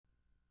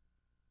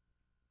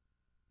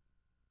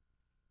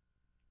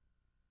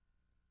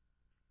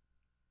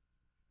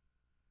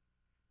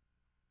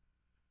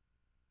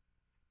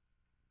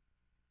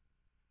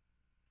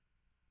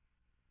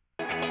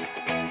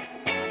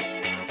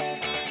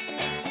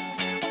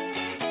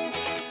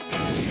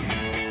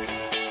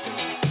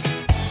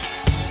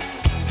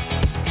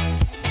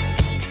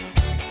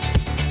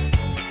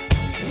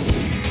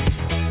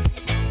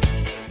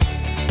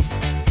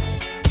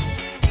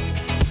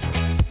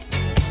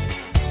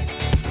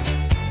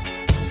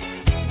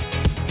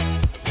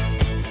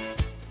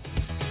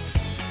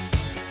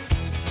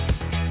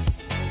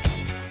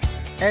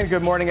And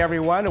good morning,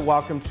 everyone, and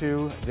welcome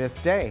to This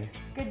Day.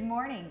 Good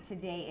morning.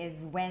 Today is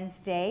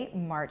Wednesday,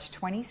 March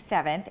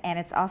 27th, and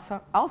it's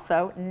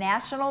also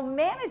National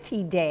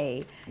Manatee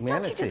Day.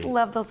 Don't you just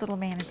love those little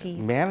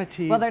manatees?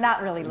 Manatees. Well, they're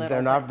not really little.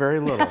 They're not very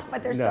little.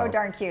 But they're so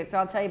darn cute, so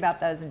I'll tell you about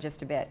those in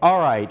just a bit. All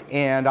right,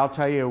 and I'll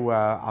tell you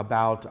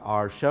about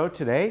our show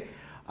today.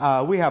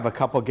 We have a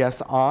couple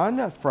guests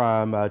on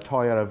from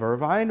Toyota of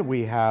Irvine.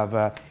 We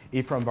have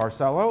Ephraim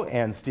Barcelo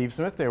and Steve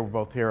Smith. They were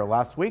both here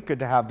last week. Good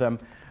to have them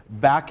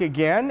back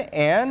again.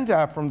 And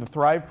from the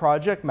Thrive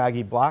Project,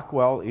 Maggie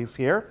Blackwell is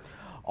here.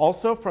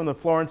 Also from the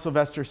Florence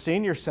Sylvester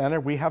Senior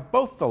Center, we have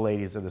both the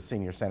ladies of the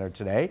Senior Center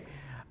today.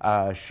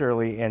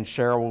 Shirley and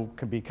Cheryl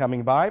could be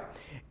coming by.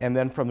 And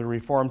then from the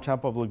Reformed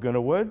Temple of Laguna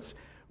Woods,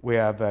 we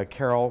have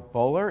Carol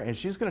Bowler, and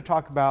she's going to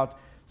talk about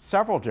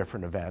several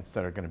different events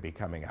that are going to be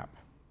coming up.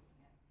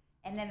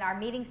 And then our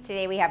meetings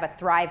today, we have a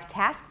Thrive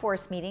Task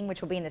Force meeting,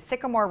 which will be in the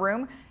Sycamore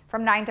Room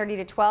from 9:30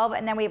 to 12.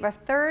 And then we have a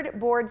third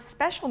board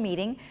special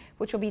meeting,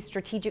 which will be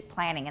strategic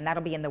planning, and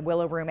that'll be in the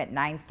Willow Room at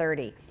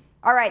 9:30.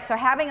 All right, so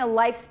having a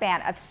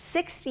lifespan of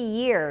 60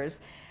 years,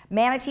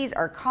 manatees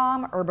are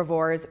calm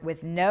herbivores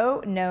with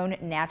no known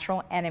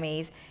natural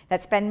enemies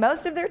that spend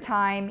most of their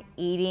time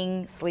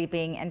eating,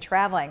 sleeping, and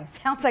traveling.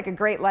 Sounds like a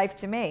great life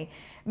to me.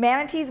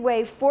 Manatees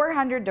weigh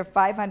 400 to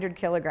 500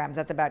 kilograms.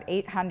 That's about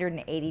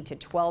 880 to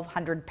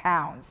 1,200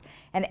 pounds.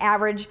 And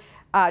average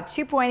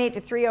 2.8 to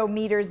 3.0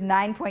 meters,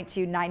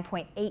 9.2,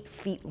 9.8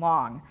 feet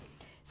long.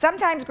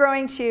 Sometimes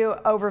growing to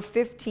over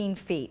 15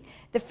 feet.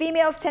 The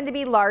females tend to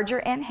be larger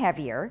and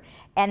heavier,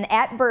 and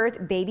at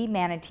birth, baby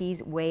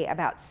manatees weigh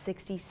about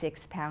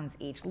 66 pounds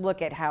each.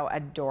 Look at how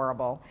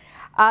adorable.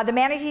 The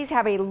manatees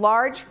have a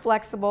large,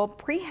 flexible,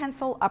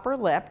 prehensile upper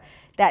lip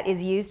that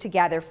is used to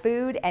gather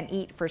food and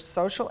eat for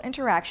social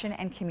interaction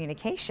and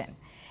communication.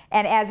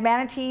 And as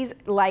manatees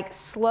like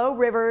slow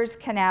rivers,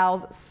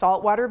 canals,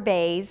 saltwater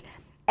bays,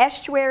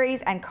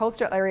 estuaries, and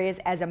coastal areas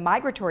as a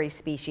migratory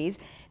species,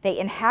 they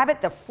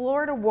inhabit the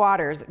Florida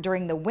waters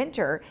during the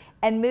winter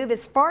and move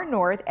as far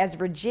north as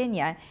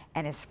Virginia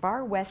and as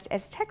far west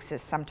as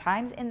Texas,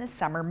 sometimes in the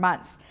summer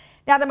months.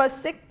 Now, the most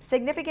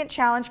significant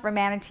challenge for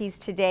manatees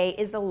today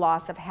is the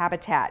loss of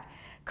habitat.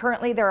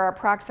 Currently, there are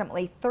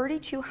approximately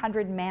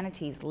 3,200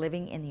 manatees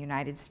living in the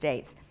United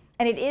States.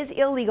 And it is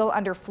illegal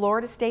under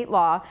Florida state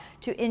law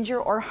to injure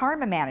or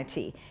harm a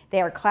manatee.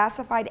 They are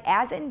classified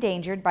as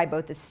endangered by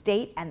both the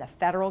state and the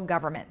federal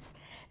governments.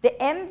 The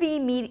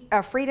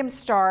MV Freedom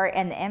Star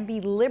and the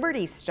MV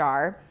Liberty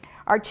Star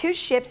are two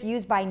ships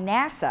used by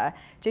NASA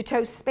to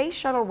tow Space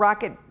Shuttle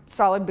rocket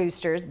solid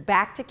boosters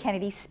back to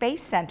Kennedy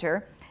Space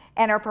Center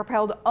and are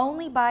propelled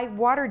only by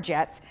water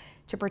jets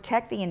to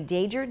protect the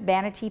endangered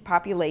manatee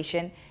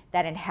population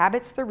that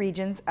inhabits the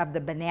regions of the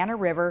Banana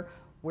River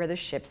where the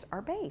ships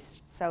are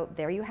based. So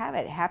there you have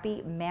it.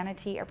 Happy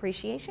Manatee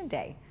Appreciation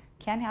Day.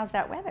 Ken, how's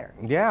that weather?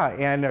 Yeah,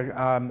 and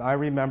I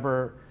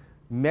remember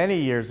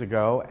many years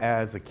ago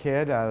as a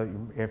kid,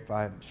 if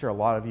I'm sure a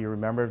lot of you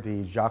remember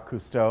the Jacques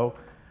Cousteau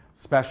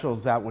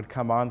specials that would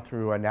come on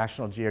through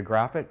National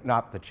Geographic,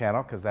 not the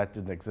channel because that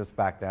didn't exist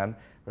back then,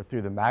 but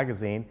through the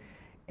magazine.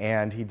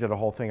 And he did a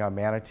whole thing on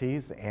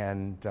manatees,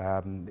 and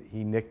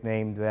he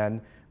nicknamed them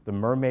the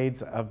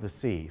mermaids of the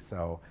sea.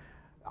 So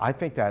I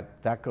think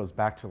that goes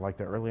back to like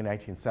the early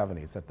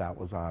 1970s that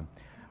was on.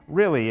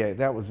 Really,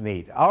 that was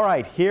neat. All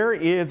right, here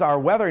is our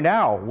weather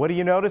now. What are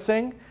you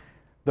noticing?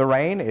 The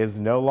rain is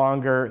no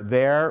longer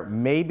there,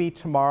 maybe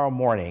tomorrow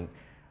morning.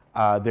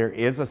 There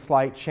is a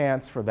slight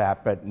chance for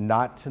that, but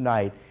not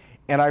tonight.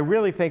 And I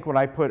really think when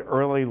I put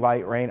early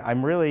light rain,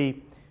 I'm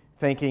really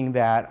thinking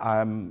that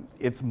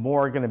it's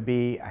more going to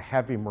be a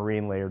heavy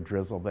marine layer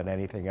drizzle than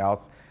anything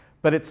else.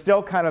 But it's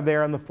still kind of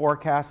there in the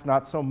forecast,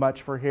 not so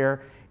much for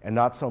here and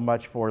not so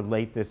much for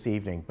late this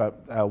evening,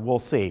 but we'll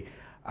see.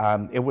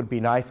 It would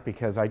be nice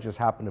because I just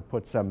happened to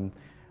put some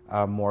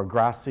more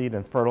grass seed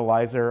and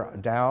fertilizer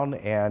down,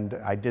 and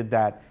I did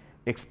that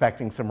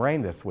expecting some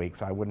rain this week,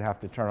 so I wouldn't have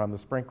to turn on the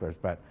sprinklers,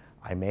 but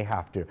I may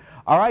have to.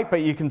 All right,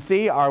 but you can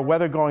see our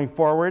weather going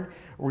forward.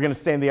 We're going to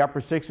stay in the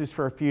upper 60s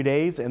for a few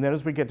days, and then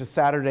as we get to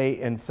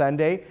Saturday and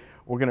Sunday,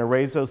 we're going to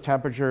raise those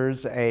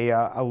temperatures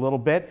a little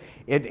bit.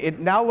 It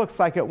now looks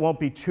like it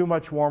won't be too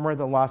much warmer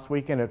than last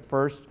weekend at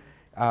first.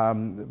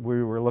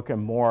 We were looking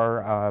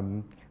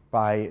more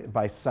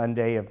by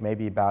Sunday of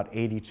maybe about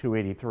 82,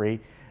 83.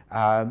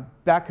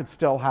 That could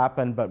still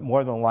happen, but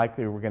more than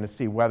likely we're going to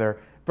see weather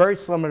very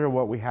similar to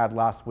what we had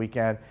last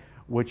weekend,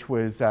 which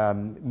was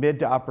mid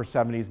to upper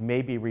 70s,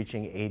 maybe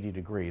reaching 80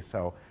 degrees.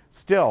 So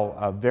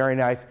still very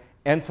nice,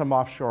 and some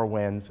offshore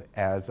winds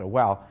as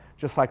well,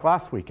 just like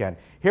last weekend.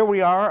 Here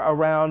we are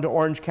around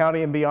Orange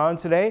County and beyond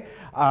today.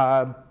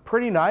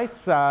 Pretty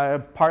nice,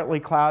 partly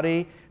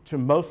cloudy to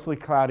mostly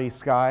cloudy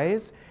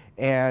skies.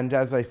 And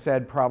as I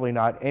said, probably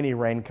not any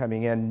rain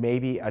coming in,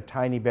 maybe a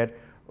tiny bit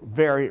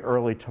very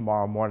early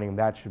tomorrow morning.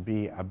 That should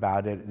be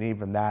about it. And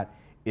even that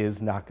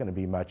is not going to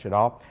be much at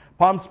all.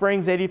 Palm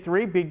Springs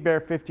 83, Big Bear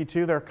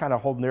 52. They're kind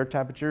of holding their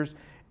temperatures.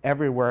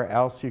 Everywhere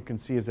else you can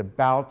see is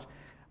about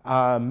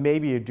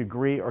maybe a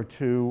degree or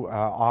two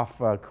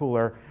off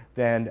cooler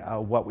than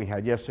what we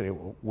had yesterday,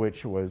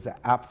 which was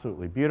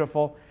absolutely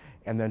beautiful.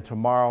 And then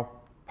tomorrow,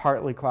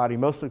 partly cloudy,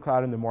 mostly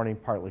cloudy in the morning,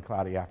 partly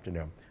cloudy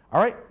afternoon.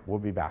 All right, we'll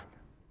be back.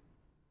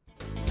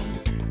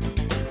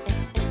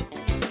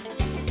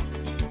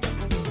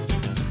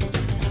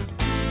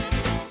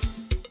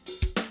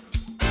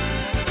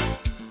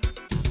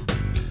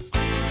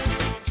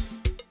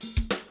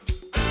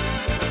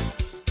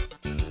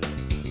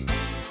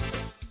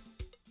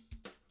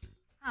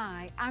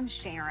 Hi, I'm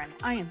Sharon.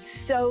 I am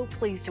so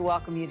pleased to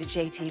welcome you to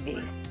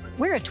JTV.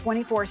 We're a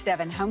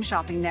 24/7 home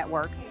shopping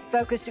network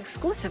focused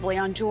exclusively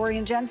on jewelry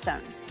and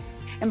gemstones.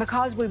 And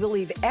because we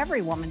believe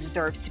every woman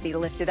deserves to be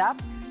lifted up,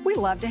 we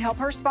love to help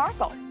her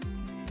sparkle,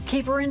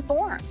 keep her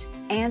informed,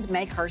 and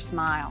make her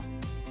smile.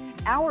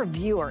 Our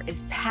viewer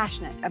is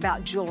passionate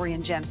about jewelry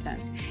and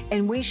gemstones,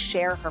 and we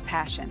share her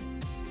passion.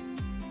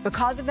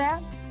 Because of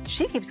that,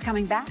 she keeps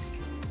coming back,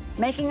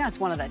 making us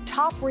one of the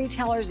top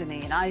retailers in the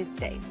United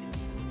States.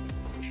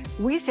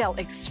 We sell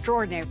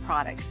extraordinary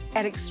products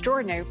at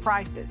extraordinary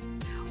prices.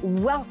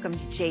 Welcome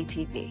to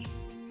JTV.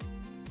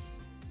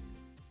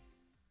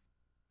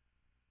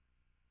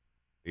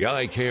 The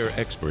eye care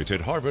experts at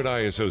Harvard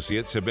Eye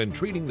Associates have been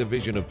treating the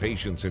vision of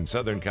patients in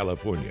Southern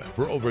California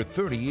for over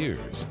 30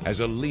 years. As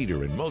a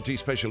leader in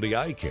multi-specialty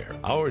eye care,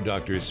 our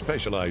doctors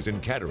specialize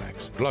in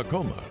cataracts,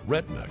 glaucoma,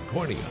 retina,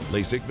 cornea,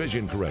 LASIK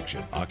vision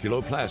correction,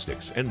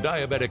 oculoplastics, and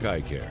diabetic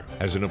eye care.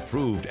 As an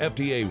approved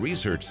FDA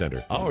research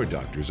center, our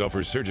doctors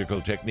offer surgical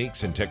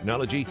techniques and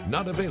technology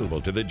not available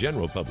to the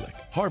general public.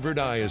 Harvard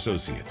Eye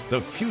Associates,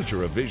 the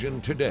future of vision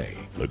today.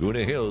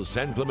 Laguna Hills,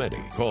 San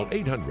Clemente. Call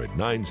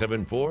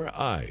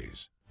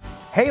 800-974-EYES.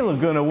 Hey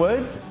Laguna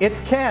Woods,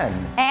 it's Ken.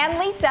 And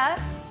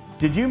Lisa.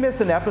 Did you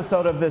miss an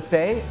episode of This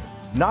Day?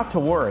 Not to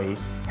worry.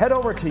 Head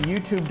over to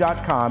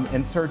youtube.com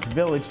and search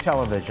Village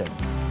Television.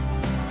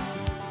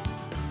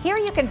 Here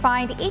you can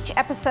find each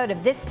episode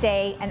of This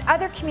Day and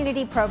other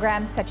community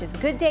programs such as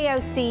Good Day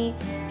OC,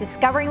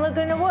 Discovering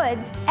Laguna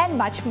Woods, and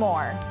much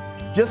more.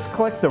 Just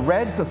click the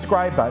red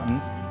subscribe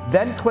button,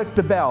 then click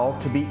the bell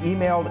to be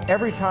emailed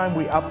every time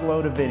we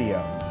upload a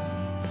video.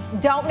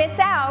 Don't miss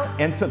out.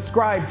 And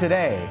subscribe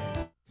today.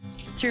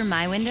 Through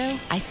my window,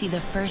 I see the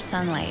first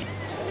sunlight,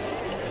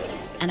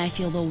 and I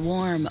feel the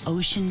warm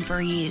ocean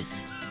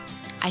breeze.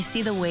 I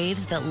see the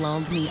waves that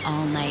lulled me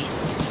all night.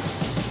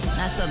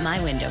 That's what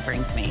my window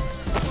brings me.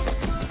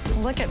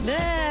 Look at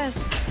this.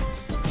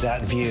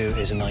 That view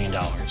is $1 million.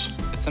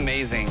 It's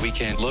amazing we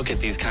can look at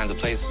these kinds of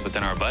places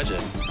within our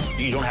budget.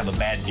 You don't have a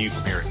bad view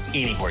from here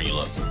anywhere you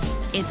look.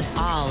 It's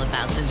all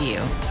about the view.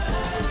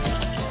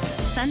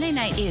 Sunday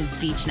night is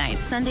beach night.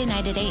 Sunday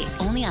night at 8,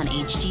 only on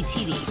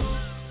HGTV.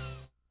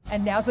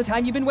 And now's the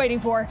time you've been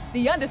waiting for.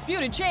 The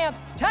undisputed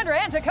champs, Tundra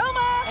and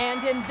Tacoma.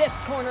 And in this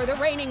corner, the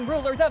reigning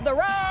rulers of the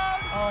road.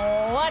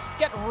 Oh, let's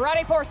get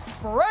ready for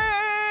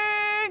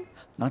spring.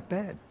 Not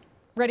bad.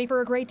 Ready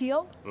for a great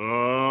deal?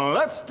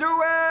 Let's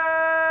do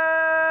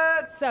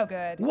it! So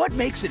good. What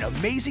makes an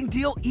amazing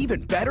deal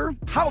even better?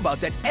 How about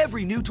that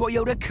every new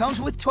Toyota comes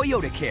with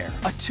Toyota Care,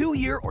 a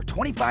 2-year or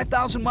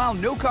 25,000-mile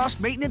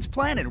no-cost maintenance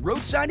plan and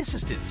roadside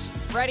assistance.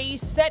 Ready,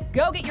 set,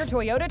 go get your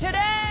Toyota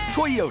today.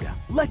 Toyota,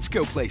 let's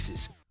go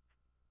places.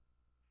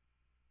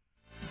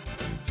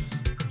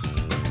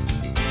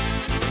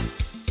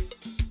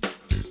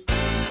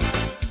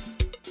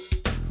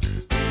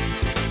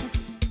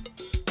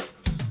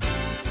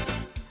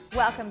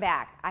 Welcome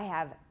back. I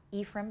have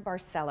Ephraim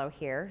Barcelo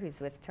here, who's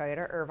with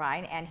Toyota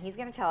Irvine, and he's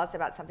going to tell us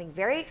about something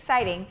very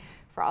exciting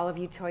for all of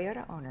you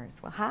Toyota owners.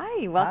 Well,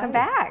 hi, welcome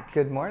back.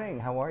 Good morning,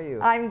 how are you?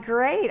 I'm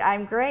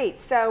great.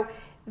 So,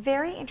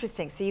 very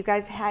interesting. So you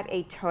guys have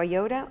a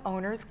Toyota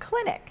Owners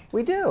Clinic.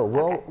 We do.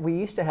 Well, Okay. we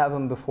used to have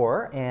them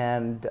before,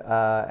 and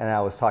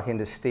I was talking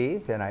to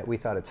Steve, and we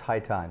thought it's high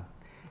time.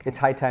 It's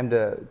high time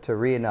to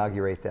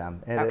re-inaugurate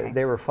them. And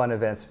they were fun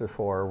events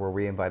before where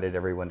we invited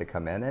everyone to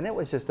come in, and it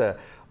was just a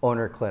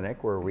owner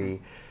clinic where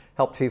we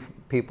helped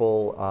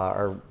people,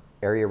 our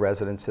area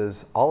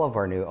residences, all of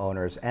our new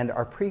owners and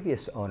our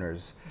previous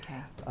owners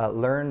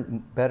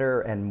learn better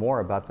and more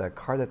about the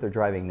car that they're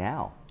driving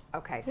now.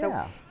 Okay,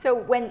 so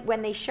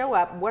when they show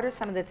up, what are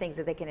some of the things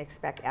that they can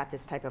expect at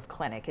this type of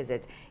clinic? Is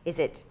it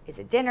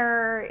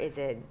dinner? Is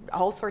it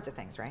all sorts of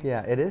things, right?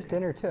 Yeah, it is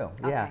dinner too.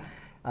 Yeah.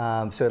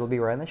 So it'll be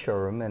right in the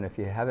showroom, and if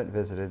you haven't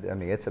visited, I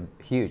mean, it's a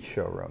huge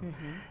showroom.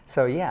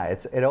 So yeah,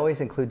 it always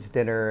includes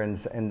dinner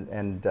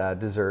and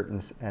dessert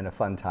and a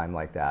fun time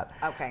like that.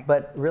 Okay.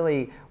 But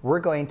really, we're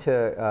going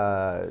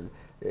to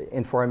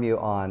inform you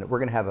on, we're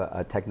going to have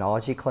a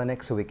technology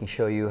clinic so we can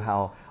show you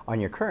how, on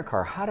your current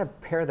car, how to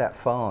pair that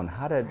phone,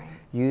 how to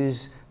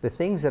use the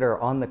things that are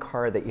on the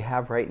car that you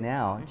have right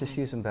now, just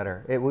use them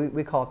better.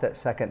 We call it that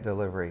second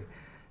delivery.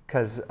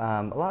 because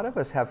a lot of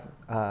us have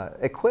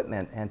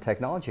equipment and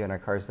technology in our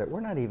cars that we're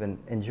not even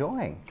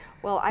enjoying.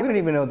 Well, we don't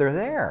even know they're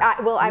there.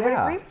 I would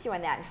agree with you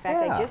on that. In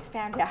fact, I just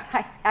found out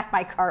I had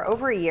my car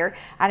over a year,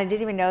 and I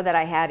didn't even know that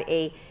I had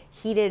a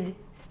heated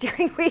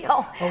steering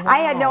wheel. Oh, wow. I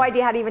had no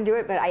idea how to even do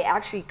it, but I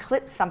actually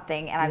clipped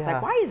something, and I was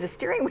like, why is the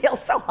steering wheel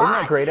so hot?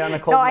 Isn't that great on a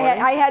cold morning?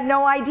 I had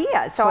no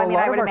idea. So I mean,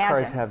 I would imagine. A lot of our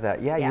cars have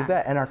that. Yeah, you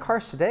bet. And our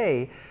cars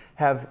today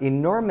have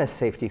enormous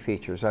safety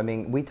features. I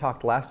mean, we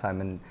talked last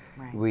time, and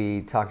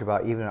we talked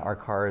about even our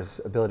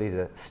car's ability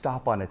to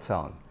stop on its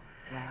own.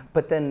 Right.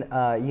 But then,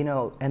 you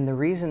know, and the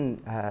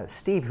reason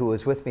Steve, who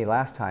was with me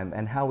last time,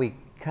 and how we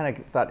kind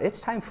of thought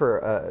it's time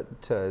for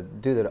to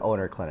do the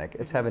owner clinic.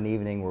 Let's have an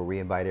evening where we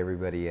invite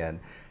everybody in,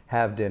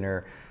 have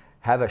dinner,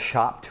 have a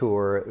shop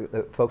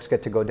tour. Folks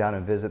get to go down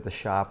and visit the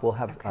shop. We'll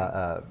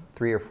have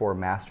 3 or 4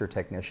 master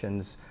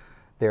technicians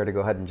there to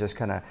go ahead and just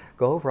kind of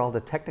go over all the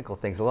technical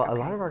things. A lot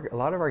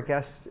of our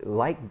guests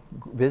like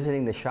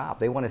visiting the shop.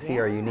 They want to see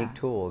our unique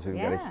tools. We've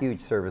got a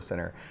huge service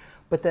center.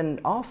 But then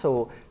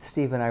also,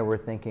 Steve and I were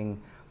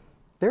thinking,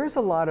 there's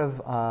a lot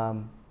of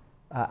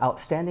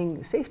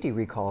outstanding safety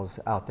recalls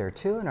out there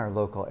too in our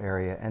local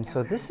area. And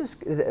so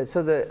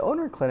so the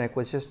owner clinic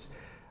was just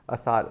a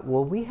thought,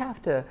 well, we have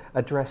to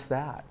address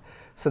that.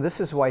 So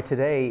this is why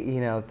today, you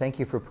know, thank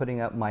you for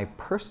putting up my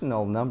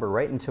personal number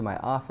right into my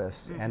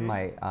office and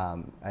my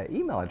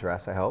email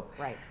address, I hope.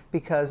 Right.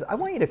 Because I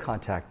want you to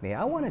contact me.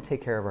 I want to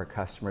take care of our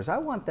customers. I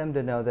want them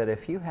to know that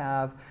if you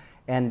have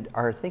and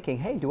are thinking,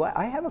 hey, do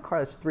I have a car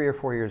that's 3 or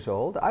 4 years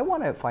old? I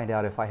want to find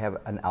out if I have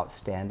an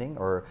outstanding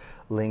or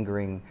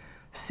lingering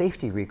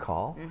safety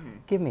recall.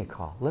 Give me a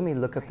call. Let me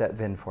look up that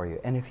VIN for you.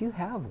 And if you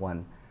have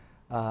one,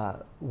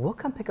 we'll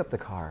come pick up the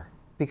car.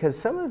 Because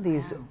some of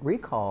these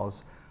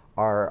recalls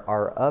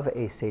are of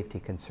a safety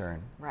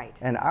concern. Right.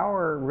 And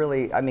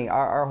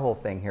our whole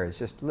thing here is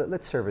just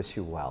let's service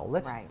you well.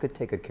 Let's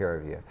take good care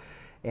of you.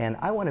 And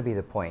I want to be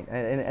the point.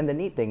 And the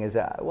neat thing is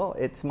that, well,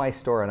 it's my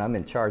store and I'm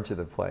in charge of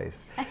the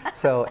place.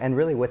 So, and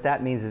really what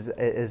that means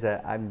is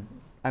that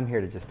I'm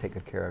here to just take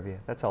good care of you.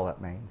 That's all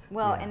that means.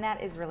 Well, and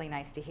that is really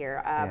nice to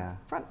hear.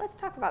 Let's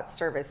talk about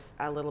service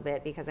a little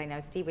bit, because I know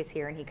Steve was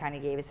here and he kind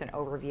of gave us an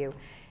overview.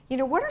 You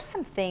know, what are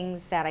some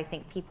things that I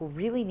think people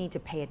really need to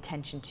pay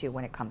attention to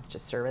when it comes to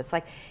service?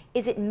 Like,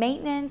 is it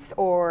maintenance,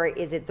 or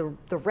is it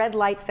the red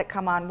lights that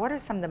come on? What are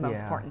some of the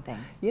most important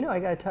things? You know, I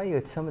got to tell you,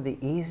 it's some of the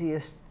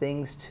easiest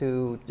things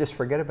to just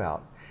forget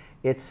about.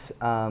 It's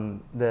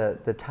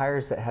the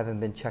tires that haven't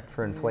been checked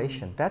for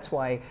inflation. That's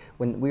why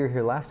when we were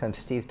here last time,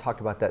 Steve talked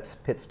about that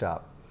pit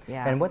stop.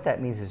 Yeah. And what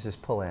that means is just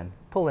pull in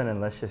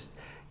and let's just,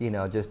 you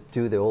know, just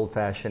do the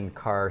old-fashioned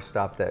car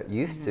stop that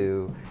used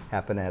to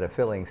happen at a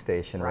filling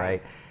station,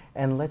 right?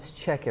 And let's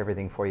check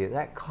everything for you.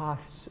 That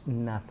costs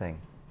nothing.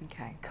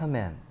 Okay. Come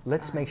in.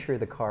 Let's make sure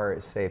the car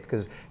is safe,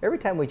 because every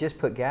time we just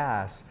put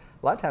gas,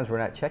 a lot of times we're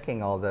not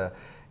checking all the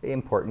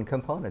important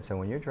components. And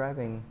when you're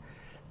driving,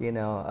 you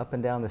know, up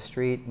and down the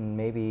street and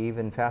maybe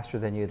even faster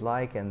than you'd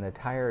like, and the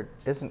tire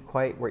isn't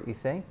quite what you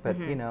think, but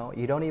you know,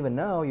 you don't even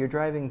know, you're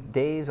driving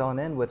days on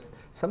end with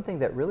something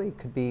that really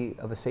could be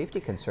of a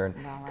safety concern.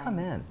 Come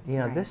in. You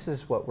know, this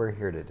is what we're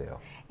here to do.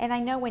 And I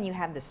know when you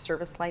have the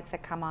service lights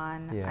that come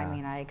on, I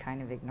mean, I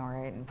kind of ignore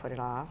it and put it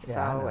off.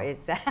 So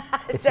it's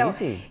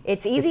easy.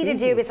 It's easy to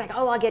do. It's like,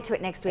 oh, I'll get to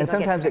it next week. And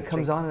sometimes it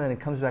comes on and then it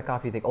comes back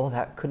off. You think, oh,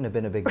 that couldn't have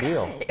been a big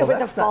deal. It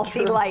was a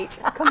faulty light.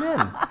 Come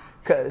in.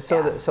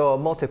 So a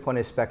multi-point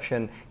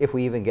inspection, if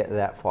we even get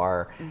that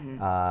far,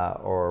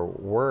 or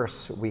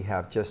worse, we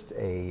have just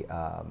a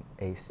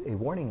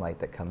warning light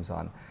that comes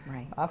on.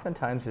 Right.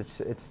 Oftentimes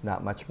it's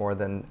not much more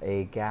than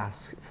a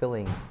gas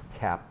filling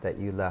cap that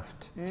you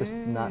left just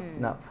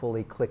not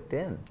fully clicked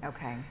in.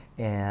 Okay.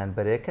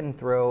 But it can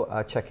throw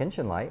a check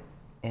engine light.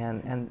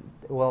 And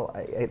well,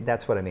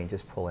 that's what I mean,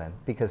 just pull in.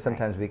 Because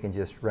sometimes we can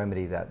just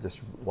remedy that just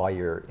while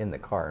you're in the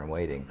car and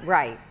waiting.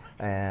 Right.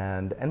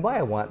 And why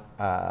I want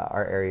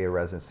our area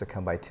residents to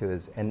come by too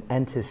is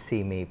and to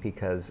see me,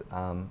 because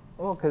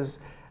because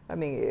I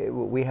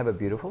mean, we have a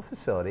beautiful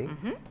facility.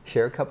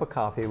 Share a cup of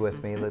coffee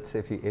with me. Let's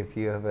if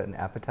you have an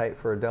appetite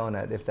for a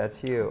donut, if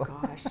that's you. Oh,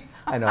 gosh.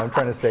 I know, I'm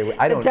trying to stay.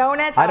 I don't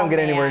get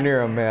anywhere near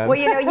them, man. Well,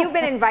 you know, you've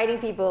been inviting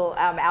people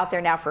out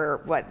there now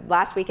for what,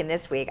 last week and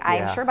this week.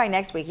 I'm sure by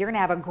next week you're going to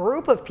have a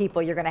group of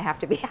people you're going to have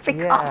to be having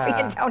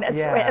coffee and donuts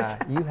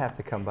with. You have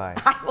to come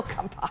by. I will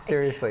come by.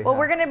 Seriously. Well,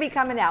 we're going to be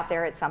coming out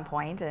there at some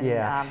point.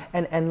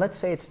 And, and let's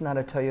say it's not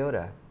a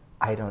Toyota.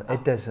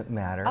 It doesn't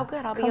matter. Oh,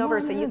 good. I'll be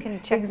over so you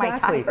can check my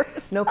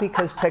tires. No,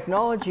 because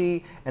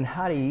technology and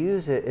how to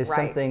use it is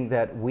something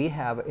that we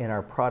have in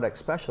our product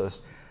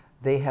specialists.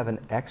 They have an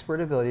expert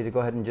ability to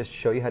go ahead and just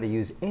show you how to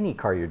use any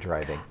car you're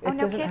driving. It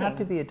doesn't have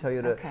to be a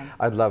Toyota.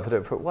 I'd love it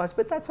if it was,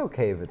 but that's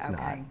okay if it's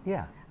not.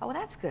 Yeah. Oh, well,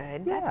 that's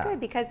good. That's good,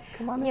 because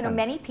you know,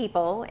 many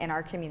people in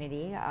our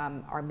community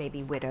are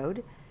maybe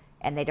widowed,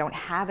 and they don't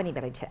have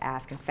anybody to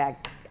ask. In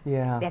fact,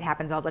 that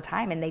happens all the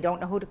time, and they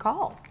don't know who to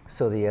call.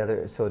 So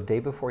day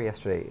before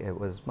yesterday, it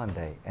was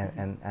Monday,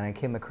 and I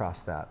came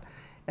across that,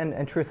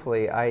 And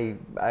truthfully, I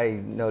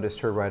noticed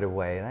her right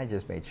away, and I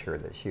just made sure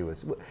that she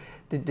was.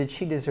 Did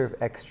she deserve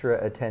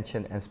extra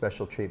attention and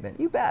special treatment?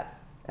 You bet.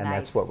 And Nice.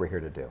 that's what we're here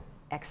to do.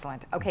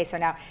 Excellent. Okay, so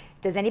now,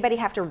 does anybody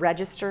have to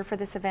register for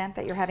this event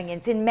that you're having?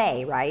 It's in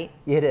May, right?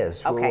 It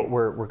is. Okay.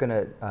 We're going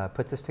to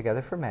put this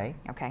together for May.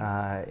 Okay.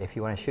 If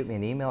you want to shoot me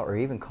an email or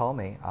even call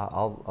me,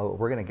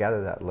 we're going to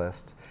gather that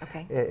list.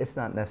 Okay. It's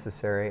not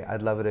necessary.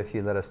 I'd love it if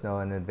you let us know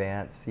in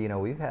advance. You know,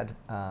 we've had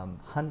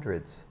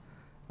hundreds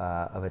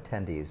of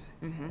attendees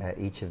at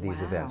each of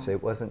these events. So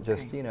it wasn't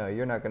just, you know,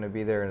 you're not going to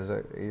be there and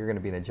you're going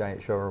to be in a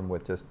giant showroom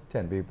with just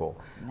 10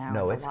 people.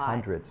 No, it's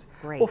hundreds.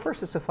 Great. Well,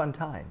 first, it's a fun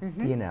time.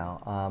 You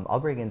know, I'll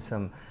bring in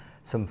some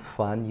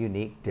fun,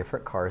 unique,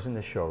 different cars in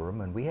the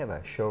showroom, and we have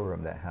a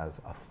showroom that has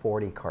a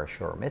 40-car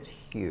showroom. It's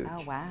huge.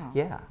 Oh, wow.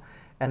 Yeah.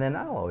 And then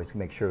I'll always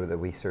make sure that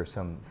we serve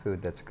some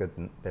food that's good,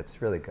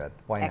 that's really good.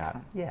 Why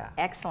Excellent. not? Yeah.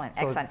 Excellent,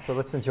 So, excellent. So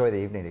let's enjoy the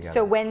evening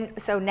together.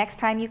 So next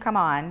time you come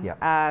on,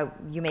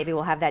 you maybe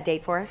will have that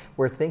date for us?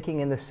 We're thinking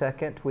in the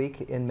second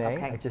week in May.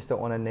 Okay. I just don't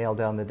want to nail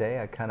down the day.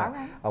 All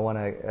right. I want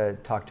to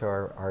talk to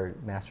our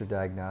master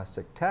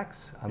diagnostic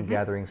techs. I'm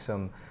gathering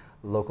some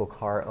local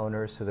car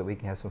owners so that we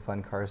can have some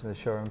fun cars in the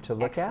showroom to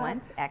look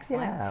Excellent, at.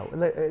 excellent. Yeah,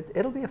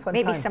 it'll be a fun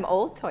time. Maybe some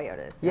old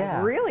Toyotas.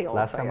 Yeah. Really old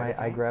Last Toyotas. time I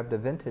right? grabbed a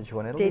vintage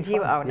one. It'll Did be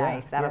you? fun. Oh, Yeah,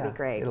 nice. That'll yeah, be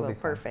great. It'll Well, be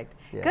fun. perfect.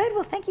 Yeah. Good.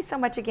 Well, thank you so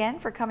much again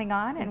for coming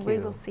on, and we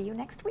you. will see you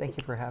next week. Thank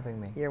you for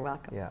having me. You're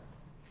welcome. Yeah.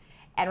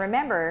 And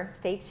remember,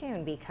 stay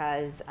tuned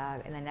because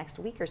in the next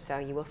week or so,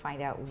 you will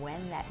find out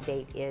when that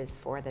date is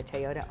for the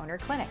Toyota Owner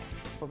Clinic.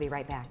 We'll be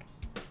right back.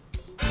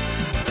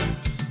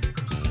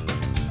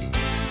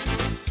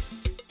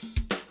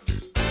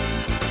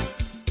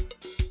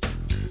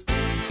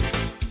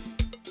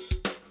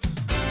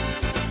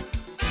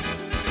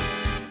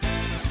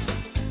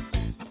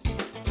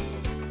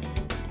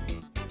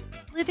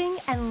 Living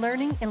and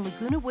learning in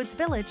Laguna Woods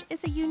Village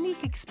is a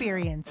unique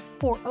experience.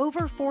 For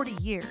over 40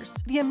 years,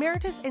 the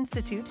Emeritus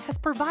Institute has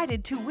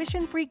provided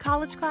tuition-free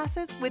college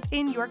classes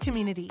within your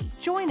community.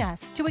 Join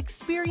us to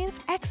experience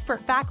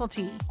expert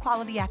faculty,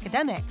 quality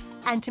academics,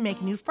 and to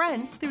make new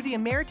friends through the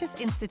Emeritus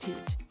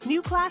Institute.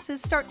 New classes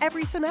start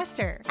every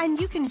semester, and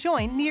you can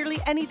join nearly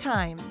any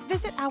time.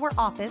 Visit our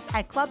office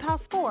at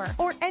Clubhouse 4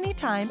 or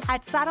anytime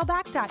at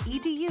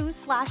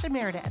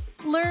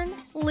saddleback.edu/emeritus. Learn,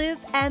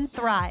 live, and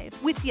thrive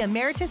with the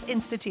Emeritus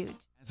Institute.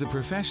 As a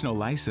professional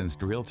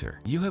licensed realtor,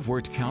 you have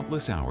worked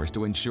countless hours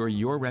to ensure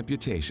your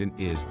reputation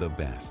is the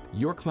best.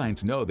 Your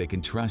clients know they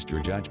can trust your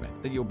judgment,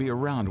 that you'll be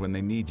around when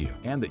they need you,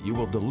 and that you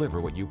will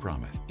deliver what you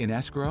promise. In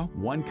escrow,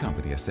 one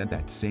company has set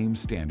that same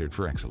standard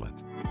for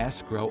excellence.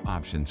 Escrow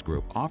Options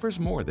Group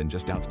offers more than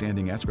just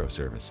outstanding escrow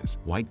services.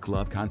 White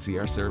glove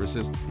concierge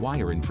services,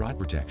 wire and fraud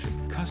protection,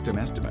 custom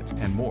estimates,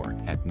 and more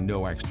at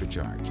no extra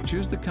charge.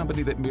 Choose the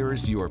company that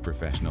mirrors your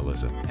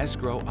professionalism.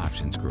 Escrow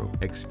Options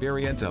Group.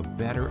 Experience a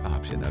better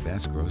option of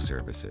escrow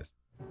services.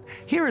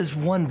 Here is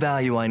one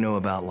value I know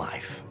about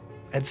life.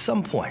 At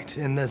some point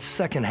in the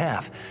second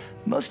half,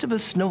 most of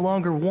us no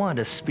longer want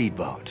a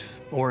speedboat,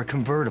 or a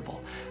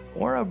convertible,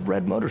 or a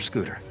red motor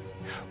scooter.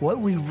 What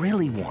we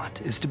really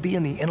want is to be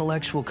in the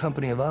intellectual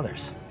company of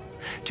others,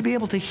 to be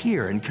able to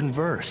hear and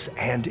converse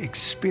and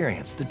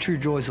experience the true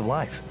joys of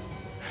life.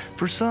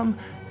 For some,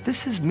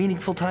 this is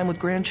meaningful time with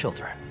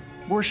grandchildren,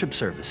 worship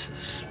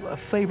services, a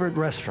favorite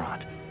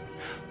restaurant.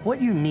 What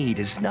you need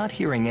is not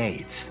hearing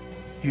aids.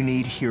 You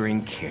need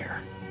hearing care.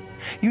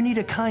 You need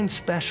a kind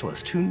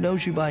specialist who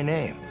knows you by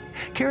name,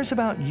 cares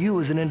about you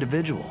as an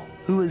individual,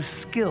 who is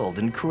skilled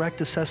in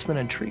correct assessment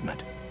and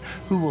treatment,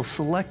 who will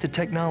select a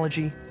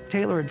technology,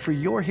 tailor it for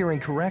your hearing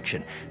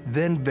correction,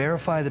 then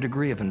verify the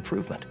degree of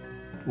improvement.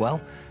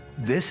 Well,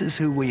 this is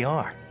who we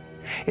are.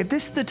 If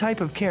this is the type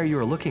of care you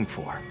are looking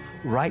for,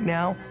 right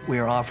now we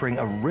are offering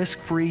a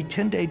risk-free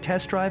 10-day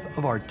test drive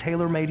of our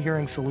tailor-made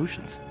hearing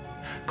solutions.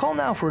 Call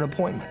now for an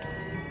appointment.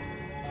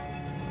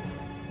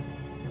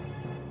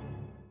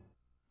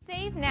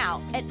 Save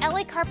now at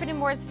LA Carpet &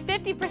 More's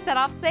 50%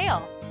 off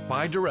sale.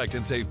 Buy direct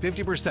and save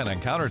 50%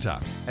 on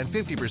countertops and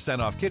 50%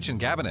 off kitchen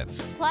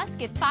cabinets. Plus,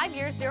 get 5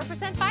 years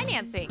 0%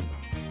 financing.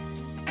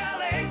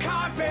 LA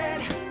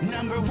Carpet,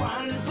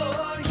 #1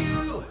 for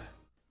you.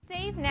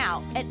 Save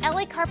now at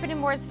LA Carpet &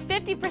 More's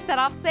 50%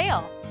 off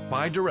sale.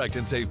 Buy direct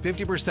and save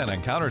 50%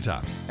 on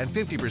countertops and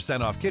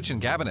 50% off kitchen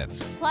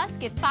cabinets. Plus,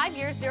 get 5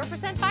 years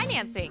 0%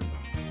 financing.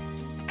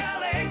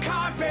 LA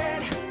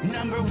Carpet,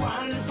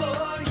 #1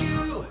 for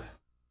you.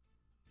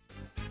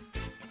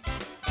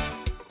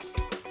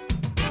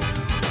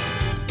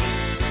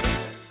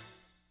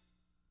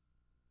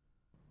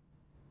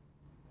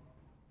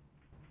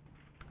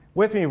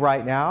 With me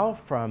right now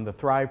from the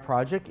Thrive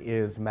Project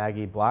is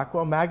Maggie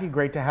Blackwell. Maggie,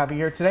 great to have you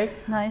here today.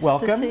 Nice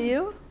Welcome. to see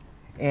you.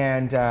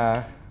 And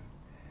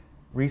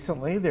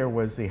recently there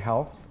was the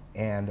Health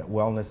and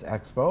Wellness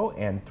Expo,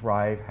 and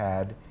Thrive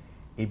had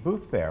a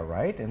booth there,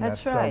 right? And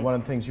That's that's right. one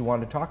of the things you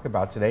wanted to talk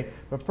about today.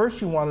 But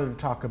first you wanted to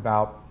talk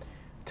about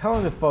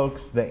telling the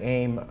folks the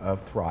aim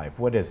of Thrive.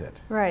 What is it?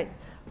 Right.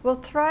 Well,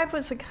 Thrive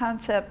was a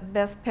concept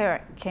Beth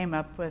Parent came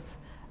up with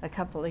a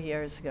couple of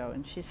years ago,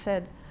 and she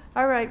said,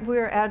 all right,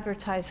 we're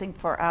advertising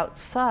for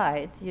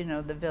outside, you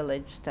know, the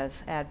village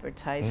does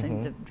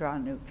advertising to draw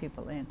new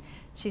people in.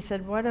 She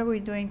said, what are we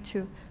doing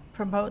to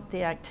promote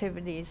the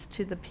activities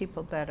to the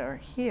people that are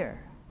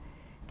here?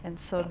 And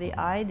so the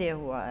idea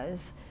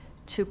was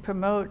to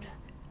promote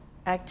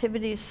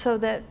activities so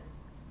that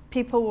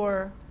people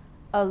were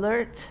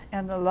alert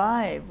and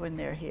alive when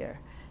they're here,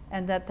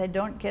 and that they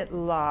don't get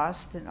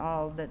lost in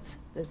all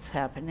that's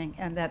happening,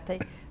 and that they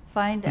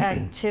find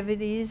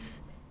activities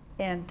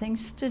and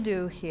things to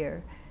do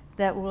here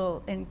that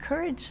will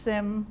encourage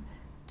them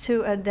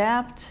to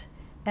adapt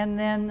and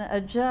then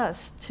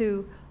adjust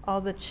to all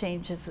the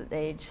changes that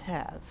age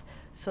has.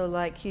 So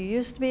like you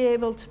used to be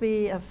able to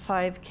be a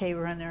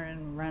 5K runner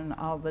and run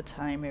all the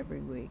time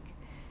every week.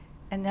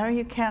 And now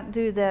you can't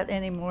do that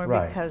anymore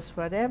because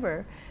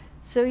whatever.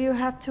 So you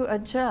have to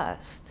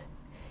adjust.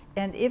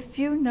 And if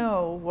you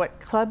know what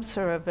clubs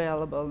are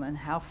available and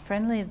how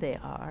friendly they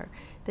are,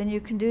 then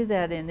you can do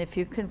that. And if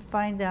you can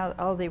find out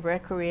all the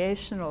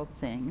recreational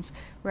things,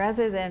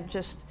 rather than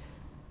just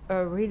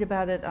read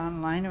about it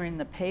online or in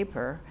the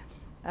paper,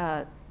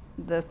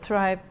 the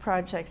Thrive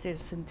Project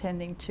is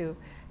intending to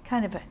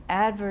kind of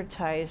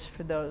advertise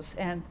for those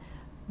and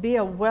be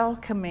a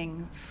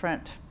welcoming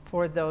front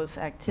for those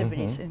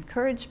activities,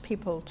 encourage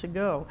people to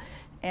go.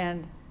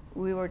 And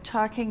we were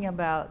talking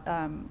about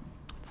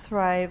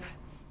Thrive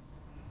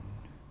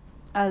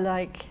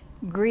like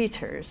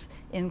greeters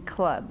in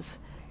clubs,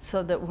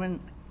 so that when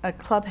a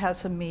club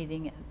has a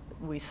meeting,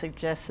 we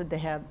suggested they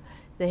have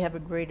a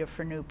greeter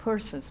for new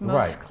persons.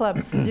 Most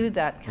clubs do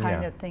that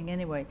kind of thing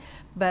anyway,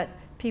 but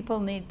people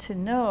need to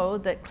know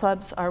that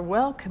clubs are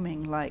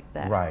welcoming like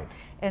that. Right.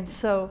 And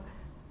so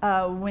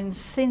when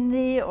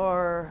Cindy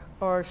or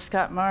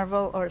Scott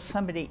Marvel or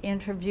somebody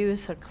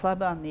interviews a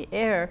club on the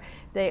air,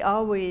 they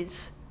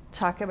always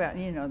talk about,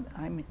 you know,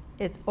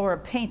 or a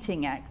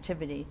painting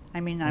activity. I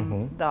mean,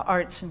 the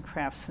arts and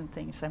crafts and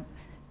things. I'm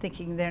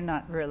thinking they're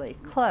not really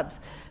clubs,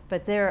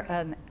 but they're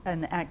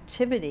an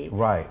activity.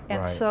 Right.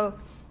 And so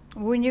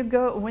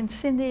when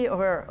Cindy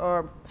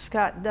or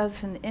Scott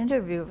does an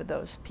interview with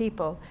those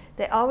people,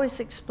 they always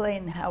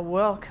explain how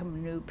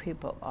welcome new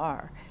people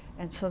are.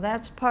 And so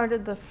that's part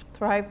of the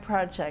Thrive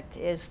Project,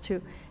 is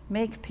to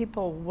make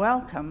people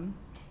welcome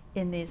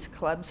in these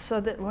clubs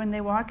so that when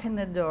they walk in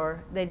the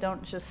door, they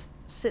don't just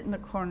sit in the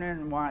corner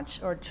and watch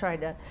or try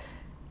to,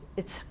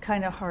 it's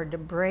kind of hard to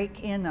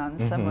break in on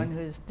someone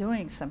who's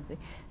doing something.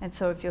 And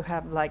so if you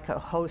have like a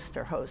host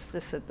or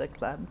hostess at the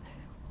club,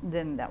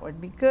 then that would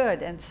be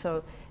good. And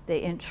so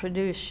they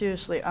introduce,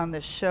 usually on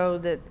the show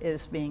that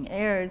is being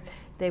aired,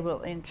 they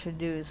will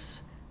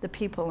introduce the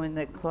people in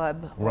the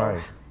club.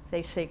 Right.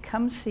 They say,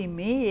 come see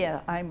me,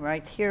 I'm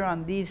right here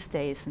on these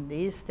days and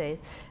these days.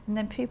 And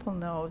then people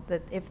know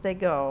that if they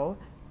go,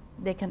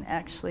 they can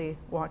actually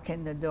walk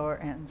in the door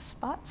and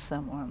spot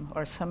someone,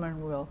 or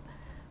someone will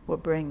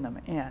bring them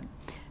in.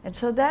 And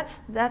so that's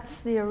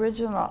the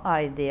original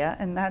idea,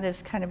 and that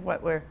is kind of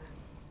what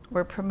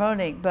we're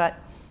promoting. But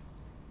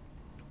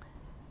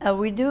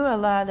we do a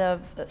lot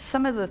of,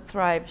 some of the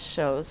Thrive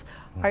shows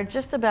are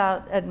just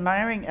about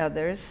admiring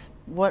others,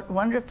 what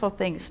wonderful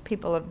things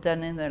people have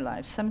done in their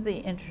lives. Some of the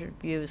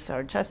interviews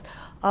are just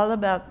all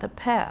about the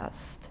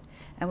past.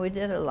 And we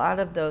did a lot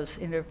of those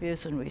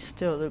interviews, and we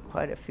still do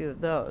quite a few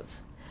of those.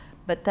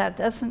 But that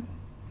doesn't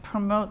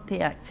promote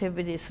the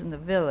activities in the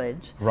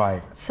village.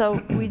 Right.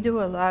 So we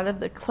do a lot of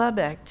the club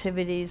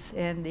activities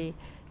and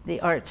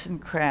the arts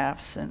and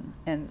crafts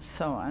and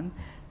so on,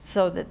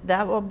 so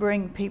that will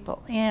bring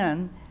people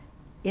in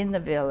the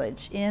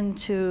village, in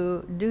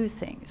to do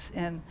things.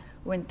 And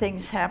when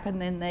things happen,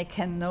 then they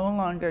can no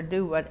longer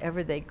do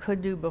whatever they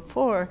could do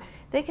before.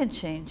 They can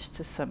change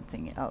to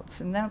something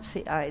else, and that's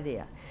the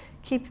idea.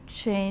 Keep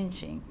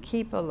changing,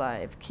 keep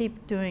alive,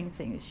 keep doing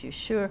things. You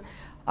sure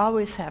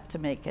always have to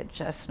make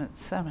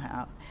adjustments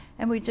somehow.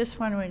 And we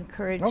just want to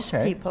encourage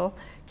people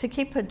to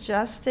keep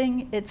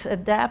adjusting. It's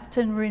adapt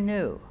and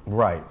renew.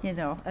 Right. You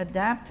know,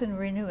 adapt and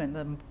renew. And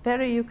the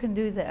better you can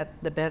do that,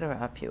 the better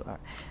off you are.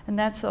 And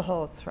that's the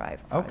whole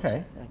Thrive Project.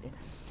 Okay.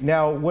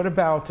 Now, what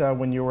about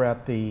when you were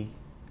at the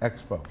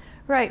expo?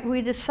 Right.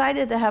 We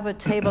decided to have a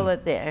table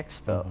at the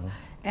expo.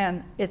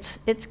 And it's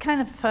kind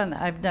of fun.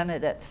 I've done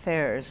it at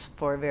fairs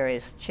for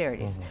various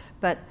charities.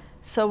 But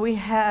so we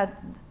had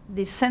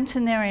the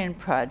Centenarian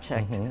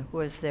Project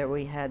was there.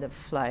 We had a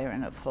flyer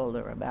and a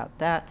folder about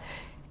that.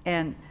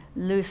 And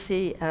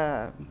Lucy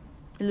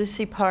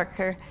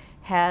Parker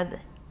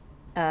had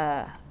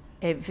a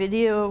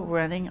video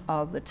running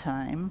all the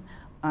time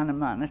on a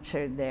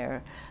monitor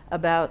there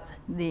about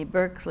the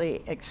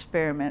Berkeley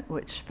experiment,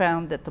 which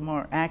found that the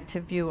more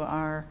active you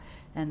are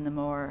and the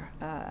more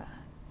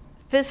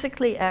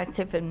physically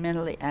active and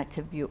mentally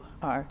active you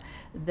are,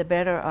 the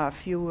better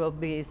off you will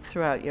be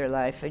throughout your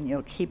life, and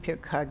you'll keep your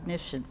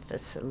cognition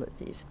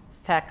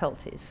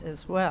faculties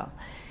as well.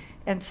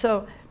 And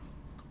so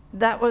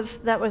that was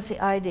the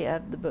idea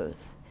of the booth.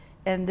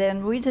 And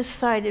then we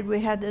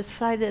had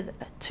decided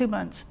 2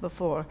 months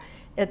before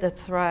at the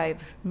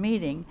Thrive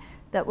meeting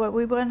that what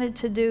we wanted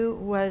to do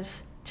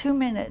was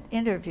 2-minute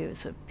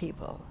interviews of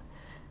people.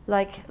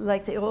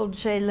 like the old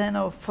Jay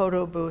Leno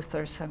photo booth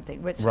or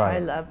something, which I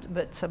loved,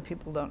 but some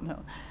people don't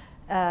know.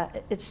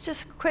 It's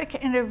just a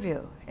quick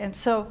interview. And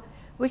so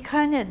we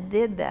kind of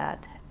did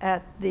that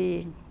at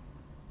the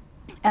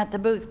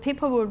booth.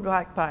 People would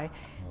walk by,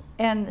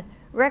 and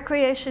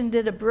Recreation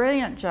did a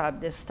brilliant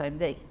job this time.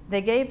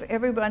 They gave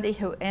everybody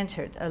who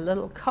entered a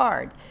little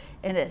card,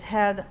 and it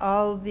had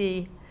all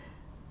the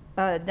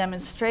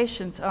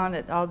demonstrations on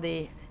it, all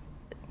the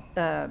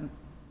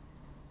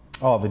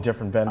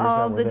different vendors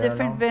all the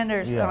different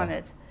vendors on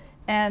it.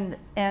 And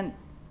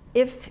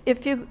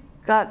if you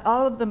got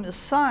all of them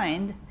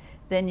assigned,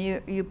 then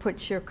you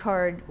put your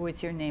card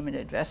with your name and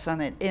address on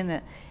it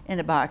in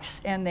a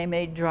box, and they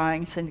made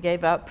drawings and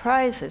gave out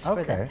prizes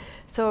for them.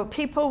 So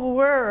people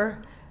were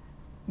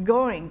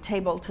going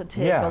table to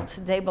table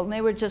to table, and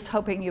they were just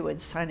hoping you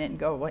would sign it and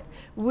go away.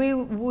 We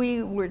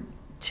were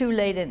too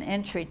late in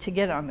entry to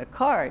get on the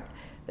card,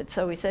 but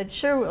so we said,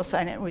 sure, we'll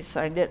sign it, and we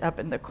signed it up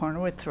in the corner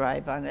with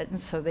Thrive on it, and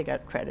so they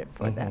got credit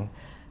for that.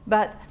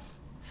 But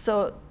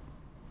so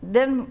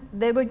then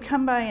they would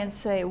come by and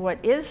say, what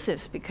is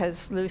this?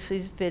 Because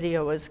Lucy's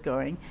video was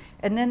going,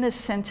 and then the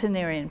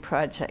Centenarian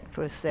Project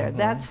was there.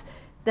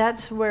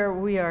 That's where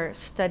we are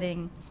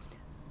studying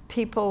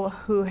people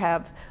who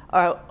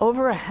are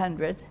over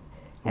 100,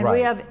 and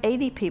we have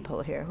 80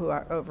 people here who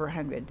are over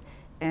 100.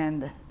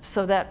 And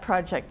so that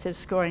project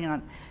is going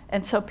on.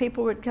 And so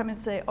people would come and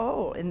say,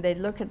 oh, and they'd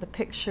look at the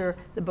picture,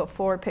 the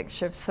before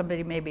picture of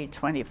somebody maybe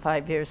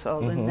 25 years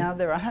old, and now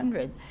they're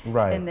 100.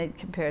 And they'd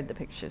compare the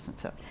pictures and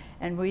so.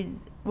 And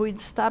we'd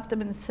stop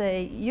them and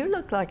say, you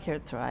look like you're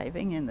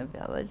thriving in the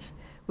village.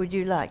 Would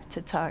you like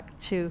to talk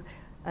to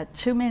a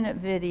 2-minute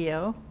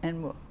video?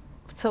 And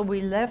so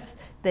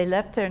they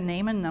left their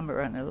name and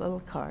number on a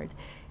little card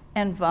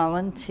and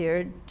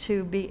volunteered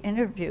to be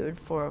interviewed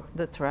for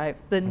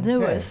the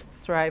newest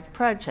Thrive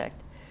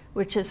project,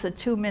 which is a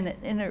 2-minute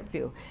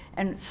interview.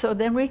 And so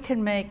then we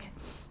can make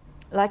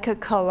like a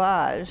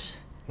collage,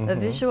 a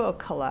visual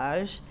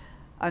collage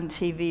on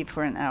TV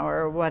for an hour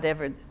or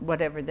whatever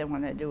they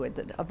want to do with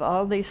it, of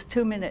all these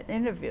 2-minute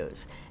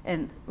interviews.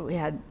 And we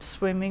had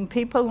swimming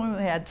people, and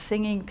we had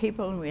singing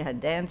people, and we had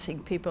dancing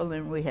people,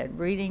 and we had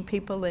reading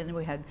people, and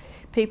we had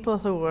people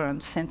who were on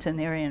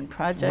Centenarian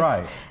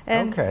projects.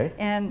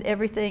 And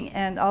everything,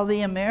 and all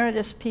the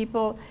emeritus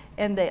people,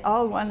 and they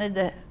all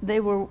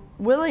they were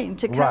willing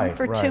to come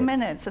for 2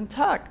 minutes and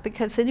talk,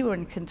 because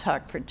anyone can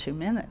talk for 2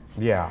 minutes.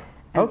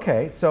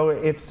 Okay, so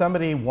if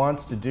somebody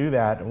wants to do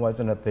that and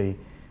wasn't at the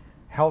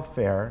health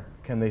fair,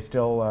 can they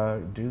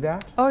still do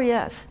that? Oh,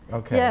 yes.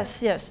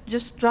 Yes.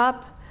 Just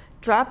drop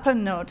a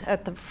note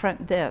at the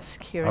front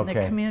desk here in the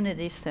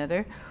community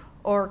center,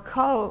 or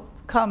call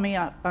me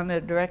up on the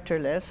director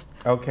list.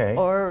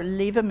 Or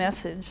leave a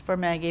message for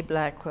Maggie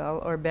Blackwell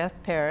or Beth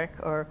Perrick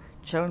or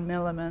Joan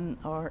Milliman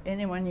or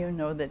anyone you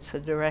know that's a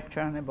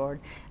director on the board,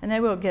 and they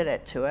will get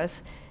it to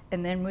us.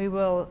 And then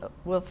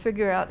we'll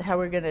figure out how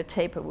we're going to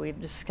tape it. We've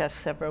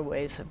discussed several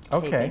ways of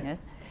taping it.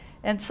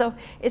 And so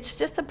it's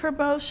just a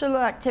promotional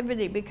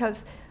activity,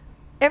 because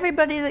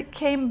everybody that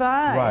came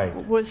by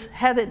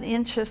had an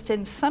interest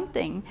in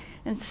something.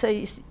 And so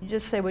you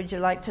just say, would you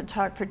like to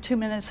talk for 2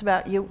 minutes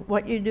about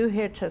what you do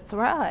here to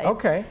thrive?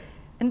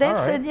 And they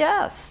said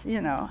yes,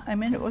 I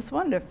mean, it was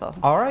wonderful.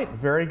 All right,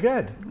 very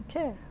good.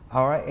 Okay.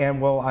 All right, and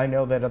well, I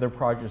know that other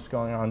projects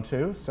going on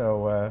too,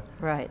 so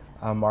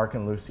Mark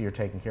and Lucy are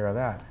taking care of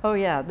that. Oh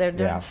yeah, they're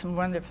doing some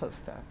wonderful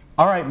stuff.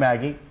 All right,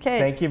 Maggie.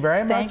 Thank you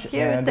very much. Thank you.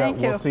 And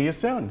we'll see you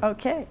soon.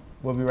 Okay.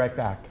 We'll be right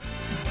back.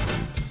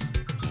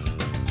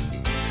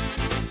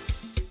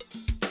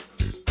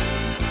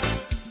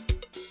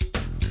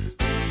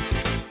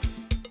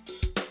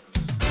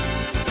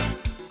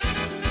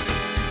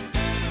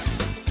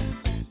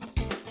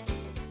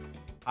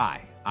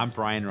 Hi, I'm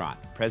Brian Rott,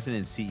 President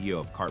and CEO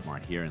of Cart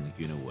Mart here in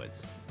Laguna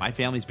Woods. My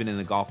family's been in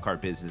the golf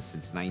cart business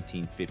since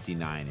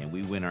 1959, and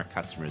we win our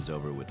customers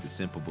over with the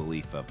simple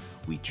belief of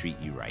we treat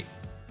you right.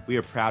 We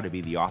are proud to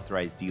be the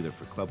authorized dealer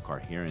for Club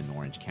Cart here in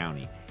Orange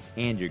County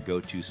and your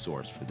go-to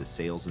source for the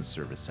sales and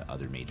service to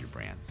other major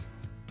brands.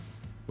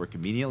 We're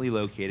conveniently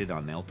located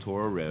on El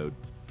Toro Road,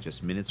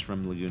 just minutes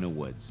from Laguna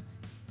Woods.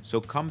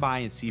 So come by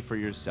and see for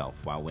yourself,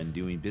 while when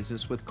doing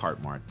business with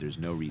Cart Mart, there's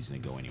no reason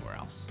to go anywhere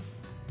else.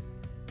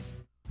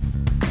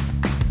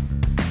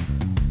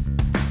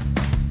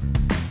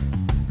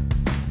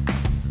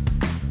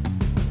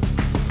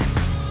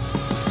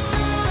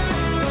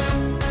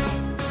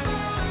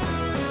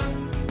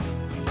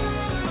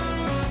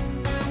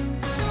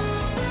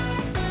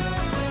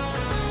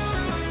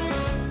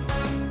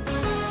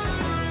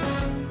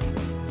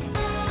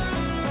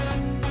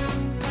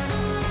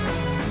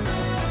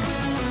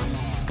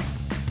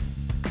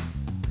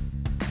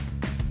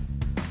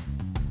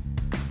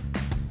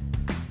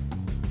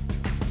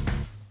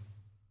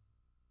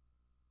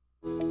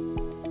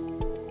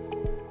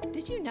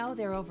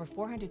 There are over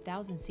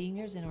 400,000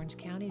 seniors in Orange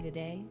County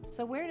today,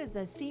 so where does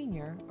a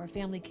senior or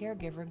family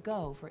caregiver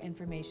go for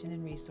information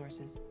and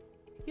resources?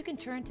 You can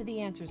turn to the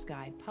Answers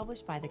Guide,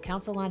 published by the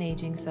Council on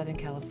Aging Southern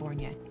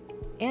California.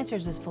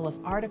 Answers is full of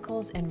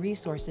articles and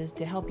resources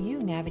to help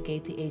you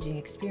navigate the aging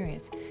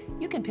experience.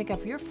 You can pick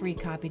up your free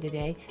copy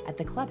today at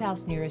the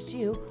clubhouse nearest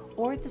you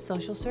or at the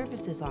Social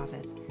Services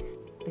Office.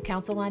 The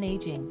Council on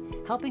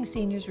Aging, helping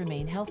seniors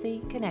remain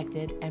healthy,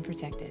 connected, and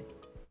protected.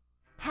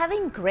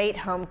 Having great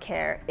home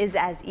care is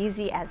as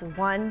easy as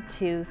 1,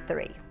 2,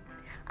 3.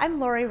 I'm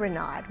Lori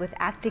Renaud with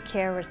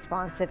ActiCare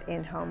Responsive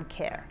In-Home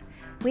Care.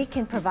 We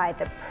can provide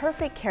the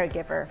perfect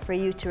caregiver for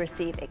you to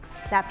receive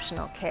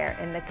exceptional care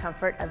in the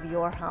comfort of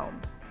your home.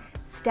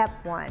 Step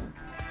 1,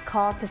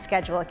 call to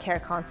schedule a care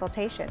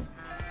consultation.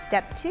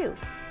 Step 2,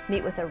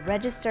 meet with a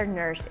registered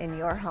nurse in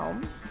your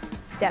home.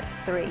 Step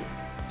 3,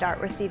 start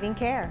receiving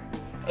care.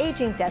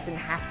 Aging doesn't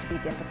have to be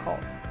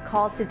difficult.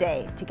 Call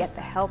today to get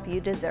the help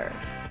you deserve.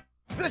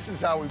 This is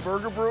how we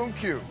burger, brew, and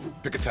cube.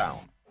 Pick a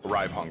town.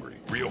 Arrive hungry,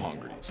 real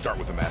hungry. Start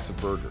with a massive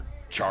burger.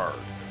 Charred,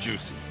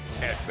 juicy,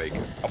 add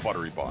bacon, a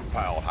buttery bun,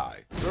 piled high.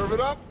 Serve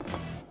it up,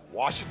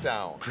 wash it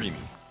down. Creamy,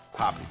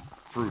 hoppy,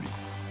 fruity,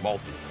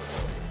 malty.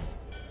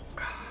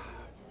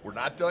 We're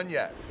not done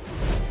yet.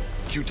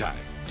 Q-time,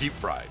 deep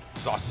fried,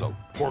 sauce soaked,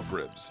 pork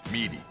ribs,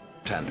 meaty,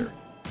 tender.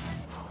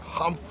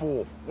 I'm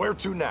full. Where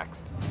to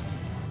next?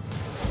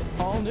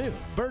 All new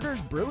Burgers,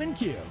 Brew, and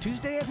Q.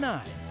 Tuesday at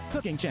 9.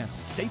 Cooking Channel.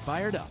 Stay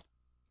fired up.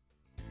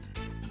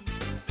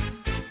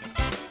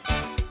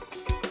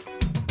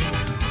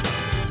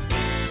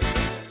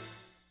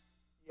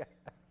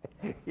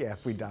 Yeah,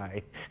 if we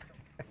die.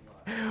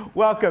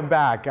 Welcome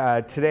back.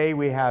 Today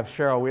we have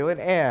Cheryl Whelan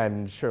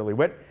and Shirley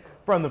Witt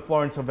from the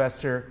Florence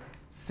Sylvester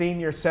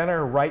Senior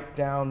Center right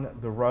down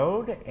the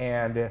road.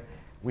 And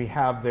we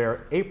have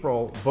their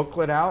April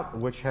booklet out,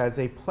 which has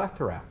a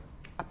plethora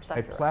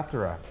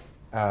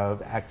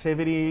of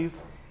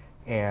activities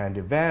and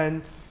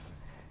events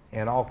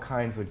and all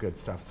kinds of good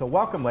stuff. So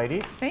welcome,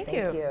 ladies. Thank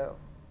you.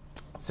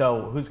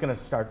 So who's going to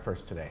start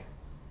first today?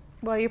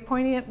 Well, you're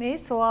pointing at me,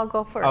 so I'll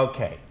go first.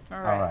 Okay. All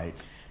right.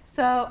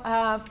 So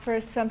for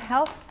some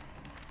health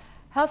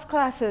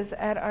classes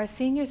at our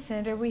senior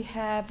center, we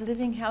have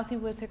Living Healthy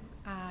with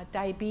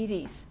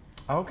Diabetes.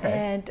 Okay.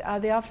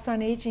 And the Office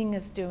on Aging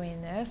is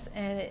doing this,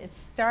 and it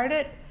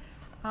started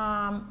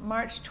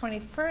March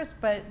 21st,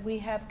 but we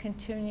have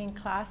continuing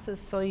classes,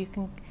 so you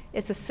can.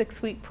 It's a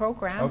 6-week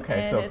program.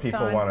 Okay, so if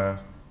people want to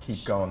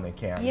keep going, they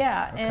can.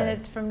 Yeah, okay. And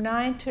it's from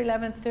 9 to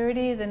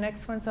 11:30. The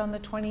next one's on the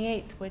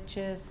 28th, which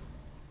is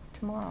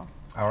tomorrow.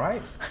 All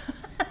right.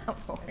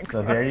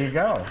 So there you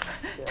go.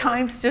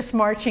 Time's just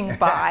marching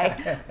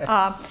by.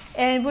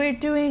 And we're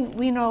doing,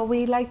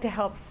 we like to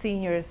help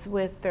seniors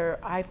with their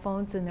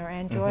iPhones and their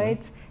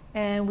Androids.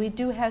 And we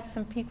do have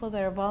some people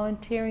that are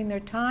volunteering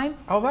their time.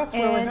 Oh, that's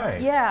really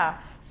nice. Yeah,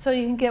 so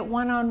you can get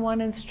one-on-one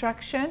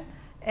instruction.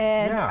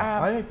 And,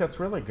 yeah, I think that's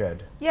really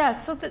good. Yeah,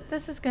 so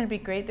this is going to be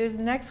great. The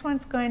next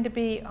one's going to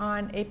be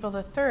on April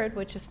the 3rd,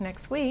 which is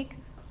next week.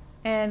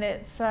 And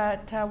it's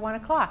at 1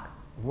 o'clock.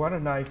 What a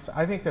nice,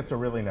 I think that's a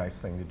really nice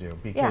thing to do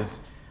because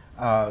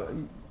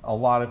a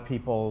lot of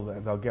people,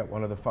 they'll get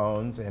one of the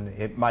phones and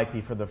it might be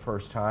for the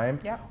first time,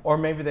 or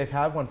maybe they've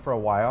had one for a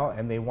while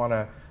and they want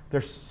to,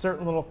 there's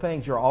certain little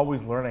things you're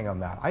always learning on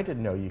that. I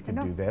didn't know you could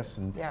do this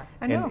and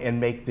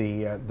make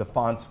the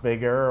fonts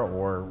bigger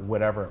or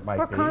whatever it might be.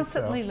 We're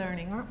constantly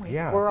learning, aren't we?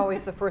 Yeah. We're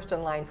always the first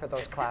in line for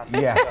those classes.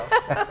 Yes,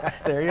 so.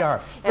 There you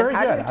are. Very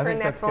and good. how do we turn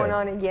that phone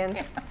on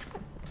again?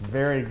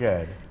 Very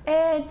good.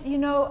 And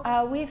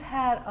we've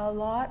had a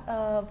lot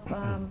of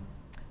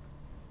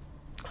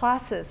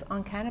classes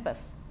on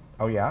cannabis.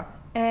 Oh yeah?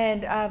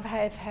 And I've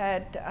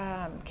had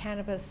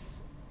cannabis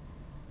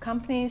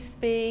companies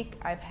speak,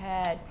 I've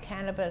had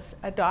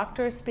a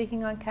doctor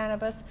speaking on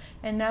cannabis,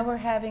 and now we're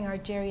having our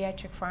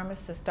geriatric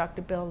pharmacist,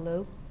 Dr. Bill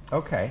Liu.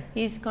 Okay.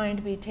 He's going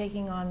to be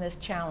taking on this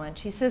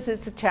challenge. He says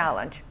it's a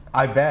challenge.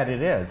 I bet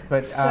it is,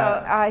 but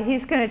so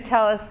he's going to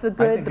tell us the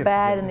good, the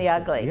bad, and the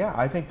ugly. Yeah,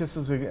 I think this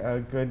is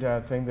a good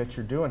thing that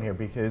you're doing here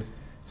because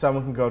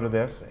someone can go to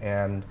this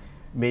and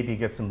maybe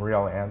get some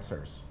real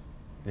answers.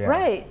 Yeah.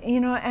 Right,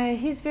 and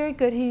he's very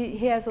good. He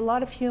has a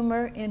lot of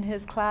humor in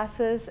his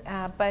classes,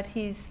 but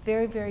he's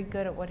very, very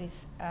good at what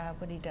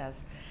he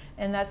does.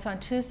 And that's on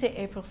Tuesday,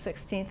 April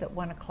 16th at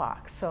 1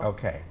 o'clock. So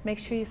make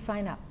sure you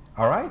sign up.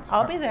 All right.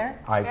 I'll be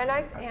there.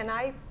 And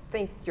I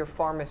think your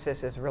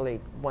pharmacist is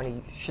really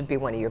should be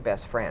one of your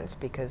best friends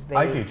because they.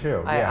 I do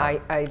too. Yeah.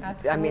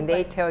 I mean,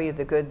 they tell you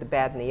the good, the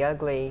bad, and the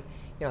ugly.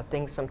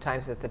 Things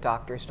sometimes that the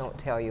doctors don't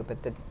tell you, but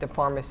the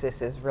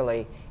pharmacist is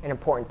really an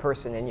important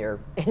person in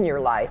your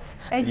life.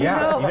 And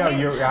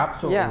you're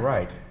absolutely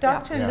right.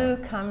 Dr. Liu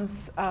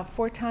comes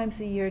 4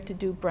 times a year to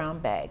do brown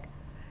bag,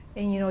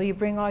 and you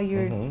bring all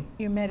your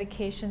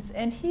medications,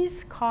 and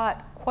he's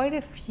caught quite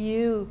a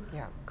few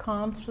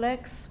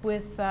conflicts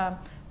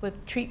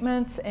with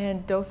treatments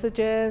and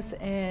dosages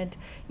and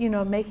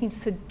making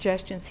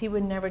suggestions. He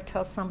would never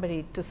tell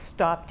somebody to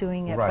stop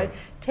doing it, but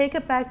take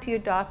it back to your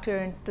doctor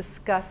and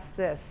discuss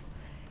this.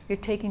 You're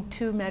taking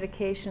 2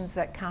 medications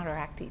that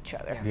counteract each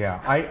other. Yeah,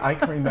 I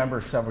can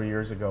remember several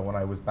years ago when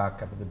I was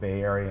back up in the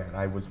Bay Area and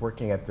I was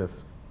working at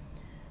this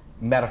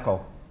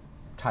medical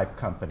type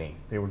company.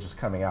 They were just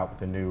coming out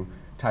with a new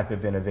type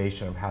of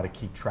innovation of how to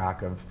keep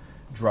track of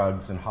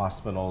drugs in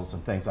hospitals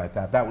and things like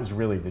that. That was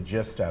really the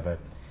gist of it.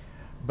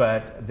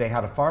 But they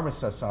had a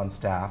pharmacist on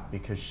staff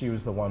because she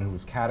was the one who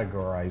was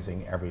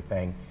categorizing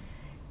everything.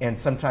 And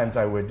sometimes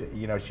I would,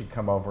 you know, she'd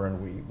come over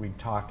and we'd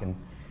talk, and,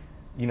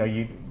 you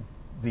know,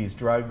 these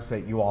drugs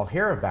that you all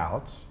hear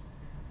about,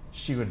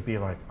 she would be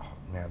like, oh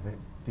man,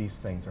 these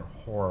things are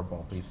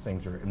horrible. These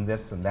things are and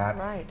this and that,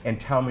 right. And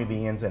tell me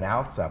the ins and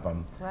outs of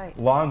them, right.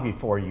 Long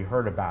before you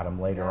heard about them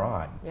later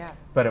on. Yeah.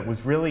 But it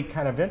was really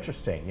kind of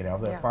interesting, you know,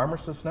 the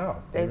pharmacists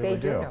know. They really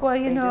do. Well,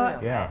 you know,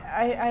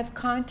 yeah. I've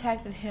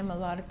contacted him a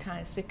lot of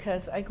times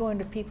because I go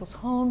into people's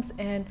homes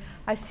and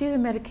I see the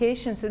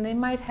medications, and they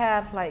might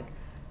have like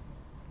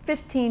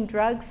 15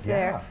 drugs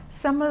there.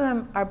 Some of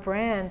them are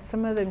brand,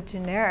 some of them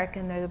generic,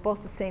 and they're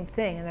both the same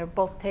thing, and they're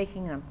both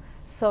taking them.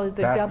 So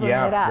they're doubling it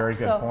up. Yeah, very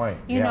good point.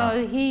 You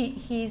know,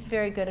 he's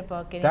very good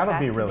about getting That'll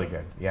back be to really me.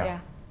 good. Yeah.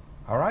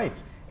 All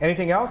right.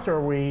 Anything else, or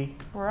are we?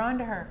 We're on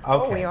to her.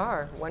 Okay. Oh, we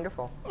are.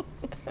 Wonderful.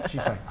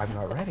 She's like, I'm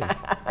not ready.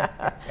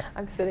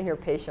 I'm sitting here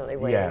patiently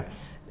waiting.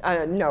 Yes.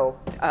 No,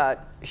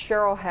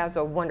 Cheryl has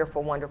a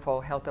wonderful,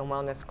 wonderful health and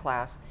wellness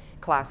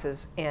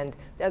classes, and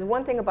the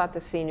one thing about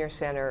the Senior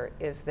Center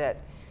is that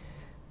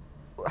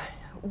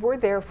we're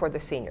there for the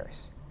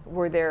seniors.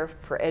 We're there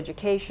for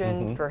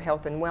education, for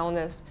health and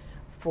wellness,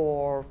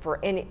 for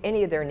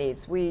any of their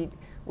needs. We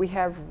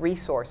have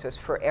resources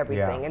for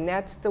everything, and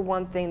that's the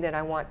one thing that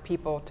I want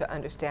people to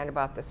understand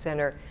about the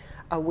center.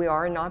 We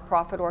are a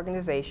nonprofit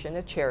organization,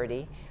 a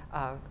charity.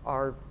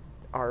 Our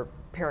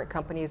parent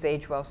company is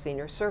Age Well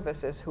Senior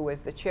Services, who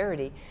is the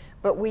charity,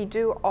 but we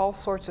do all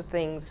sorts of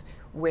things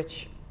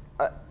which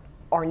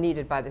are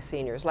needed by the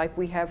seniors. Like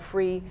we have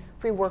free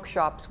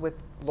workshops with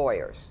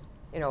lawyers,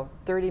 you know,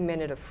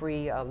 30-minute of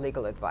free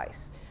legal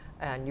advice.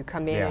 And you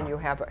come in and you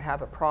have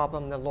a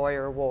problem, the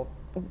lawyer will,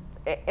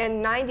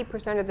 and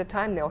 90% of the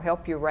time they'll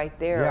help you right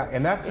there. Yeah,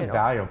 and that's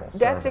invaluable.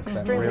 That's service.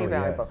 extremely Really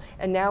valuable. is.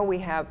 And now we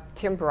have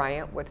Tim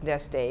Bryant with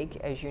Nest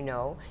Egg, as you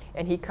know,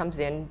 and he comes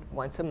in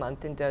once a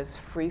month and does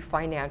free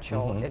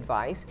financial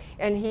advice.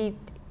 And he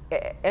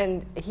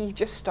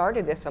just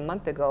started this a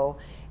month ago,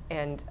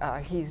 and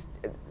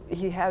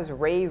he has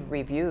rave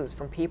reviews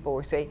from people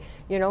who say,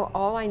 you know,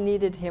 all I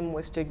needed him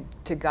was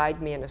to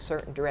guide me in a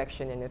certain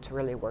direction, and it's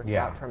really worked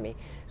out for me.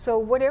 So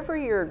whatever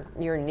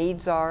your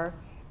needs are,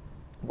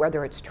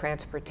 whether it's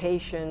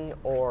transportation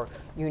or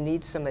you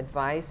need some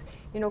advice,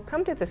 you know,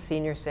 come to the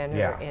Senior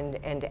Center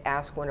and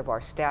ask one of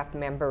our staff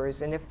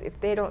members, and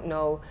if they don't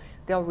know,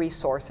 they'll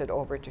resource it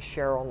over to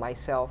Cheryl and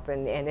myself,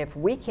 and if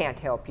we can't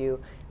help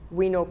you,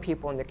 we know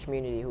people in the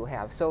community who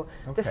have. So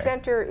the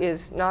center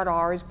is not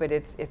ours, but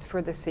it's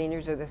for the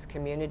seniors of this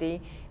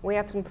community. We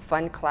have some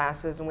fun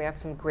classes, and we have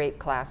some great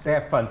classes. They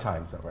have fun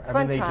times over. I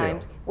mean, they do.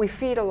 We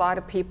feed a lot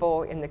of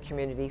people in the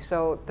community.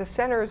 So the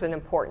center is an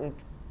important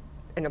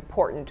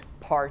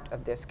part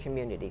of this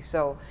community.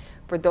 So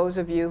for those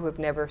of you who have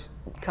never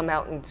come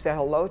out and said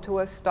hello to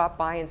us, stop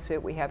by and see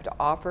what we have to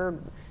offer.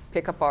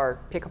 Pick up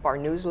our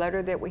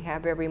newsletter that we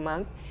have every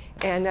month,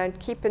 and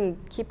keep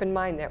in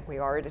mind that we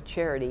are at a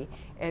charity,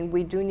 and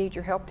we do need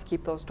your help to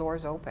keep those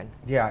doors open.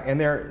 Yeah, and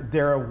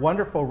they're a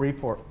wonderful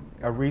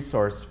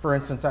resource. For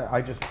instance,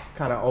 I just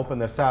kind of open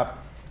this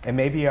up, and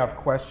maybe you have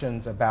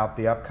questions about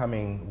the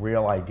upcoming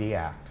Real ID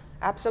Act.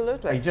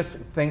 Absolutely. Just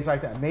things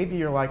like that. Maybe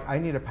you're like, I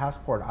need a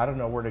passport, I don't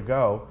know where to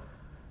go.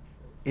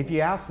 If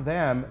you ask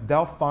them,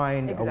 they'll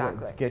find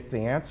get the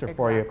answer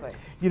for you.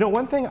 You know,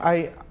 one thing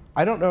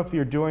I don't know if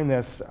you're doing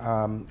this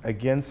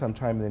again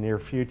sometime in the near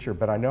future,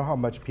 but I know how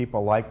much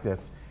people like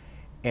this.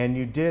 And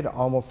you did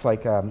almost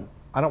like,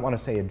 I don't want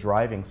to say a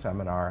driving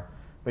seminar,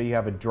 but you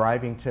have a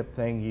driving tip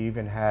thing. You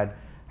even had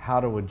how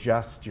to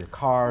adjust your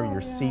car, your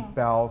seat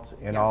belt,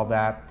 and all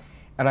that.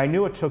 And I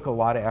knew it took a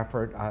lot of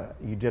effort.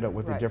 You did it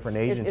with the different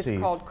agencies.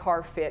 It's called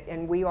Car Fit,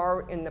 and we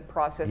are in the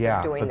process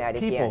of doing that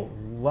again. People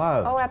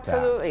loved that. Oh,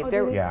 absolutely.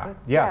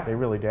 Yeah, they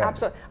really did.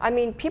 Absolutely. I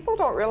mean, people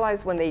don't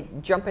realize when they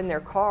jump in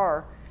their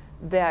car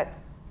that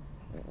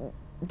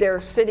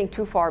they're sitting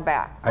too far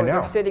back, or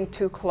they're sitting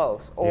too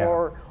close,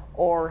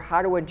 or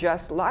how to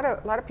adjust. A lot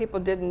of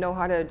people didn't know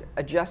how to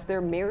adjust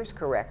their mirrors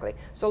correctly.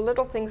 So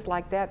little things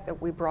like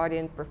that we brought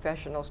in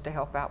professionals to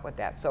help out with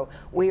that. So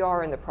we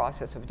are in the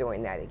process of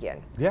doing that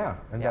again. Yeah,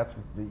 and that's,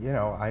 you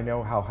know, I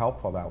know how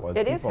helpful that was.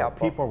 It is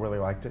helpful. People really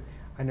liked it.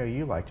 I know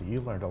you liked it.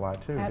 You learned a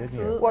lot too, didn't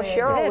you? Well,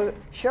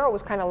 Cheryl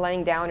was kind of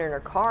laying down in her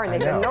car, and they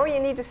said, no, you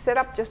need to sit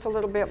up just a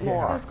little bit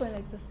more. I was going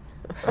like this.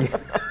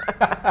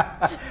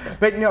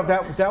 But no,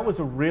 that was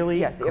a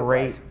really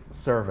great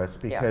service,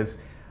 because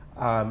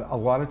a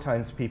lot of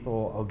times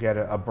people will get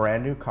a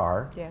brand new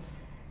car,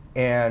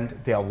 and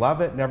they'll love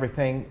it and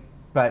everything,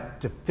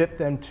 but to fit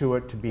them to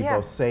it, to be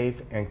both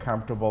safe and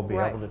comfortable, be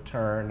able to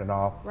turn and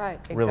all,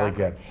 really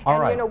good.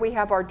 And you know, we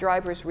have our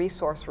driver's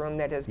resource room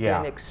that has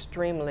been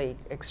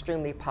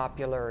extremely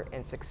popular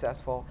and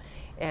successful.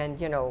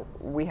 And you know,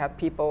 we have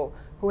people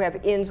who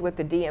have ins with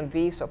the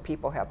DMV, so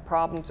people have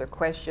problems or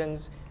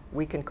questions,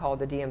 we can call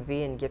the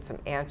DMV and get some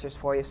answers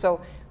for you. So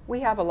We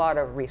have a lot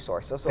of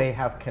resources. They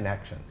have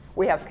connections.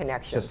 We have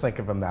connections. Just think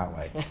of them that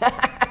way.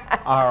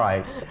 All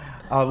right.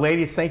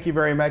 Ladies, thank you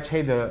very much.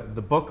 Hey,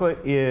 the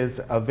booklet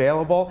is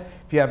available.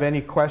 If you have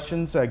any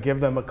questions, give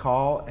them a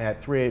call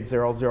at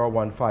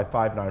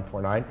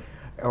 380-0155-949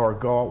 or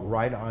go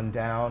right on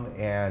down,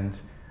 and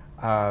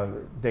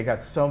they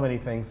got so many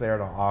things there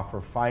to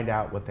offer. Find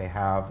out what they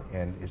have,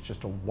 and it's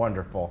just a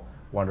wonderful,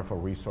 wonderful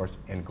resource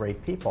and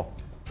great people.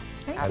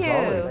 Thank As you.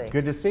 always,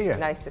 good to see you.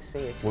 Nice to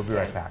see you. We'll be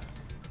right back.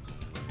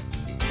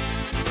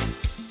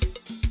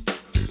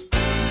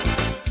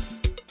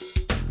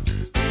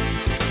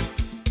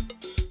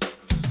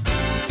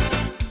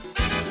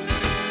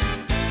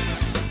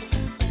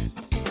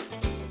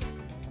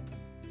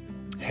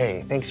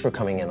 Hey, thanks for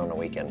coming in on a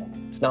weekend.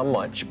 It's not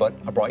much, but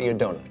I brought you a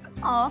donut.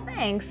 Oh,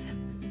 thanks.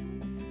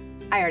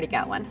 I already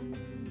got one.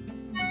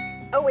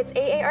 Oh, it's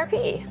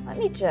AARP. Let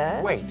me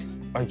just... Wait,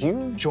 are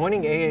you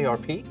joining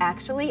AARP?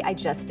 Actually, I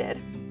just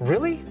did.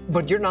 Really?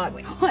 But you're not...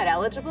 What,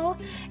 eligible?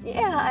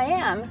 Yeah, I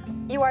am.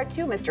 You are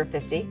too, Mr.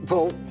 50.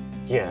 Well,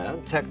 yeah,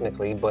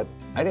 technically, but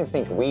I didn't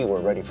think we were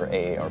ready for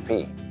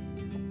AARP.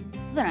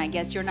 Then I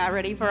guess you're not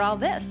ready for all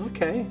this.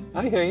 Okay,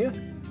 I hear you.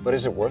 But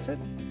is it worth it?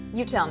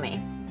 You tell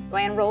me.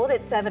 I enrolled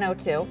at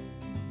 7:02,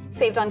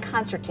 saved on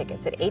concert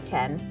tickets at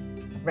 8:10,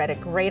 read a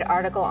great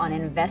article on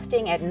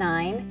investing at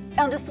 9,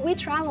 found a sweet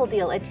travel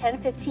deal at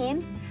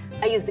 10:15.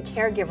 I used the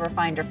caregiver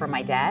finder for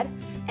my dad,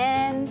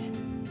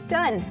 and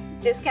done.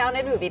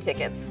 Discounted movie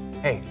tickets.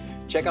 Hey,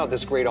 check out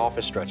this great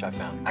office stretch I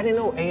found. I didn't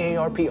know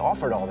AARP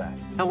offered all that.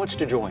 How much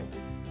to join?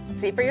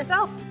 See for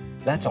yourself.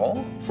 That's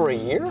all? For a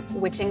year?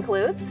 Which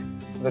includes?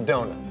 The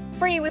donut.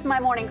 Free with my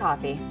morning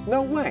coffee.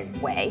 No way.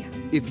 Way.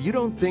 If you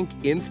don't think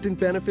instant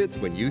benefits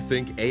when you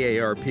think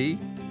AARP,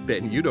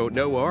 then you don't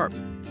know ARP.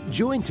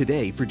 Join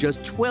today for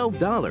just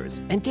 $12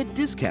 and get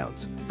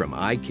discounts from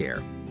eye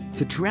care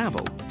to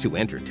travel to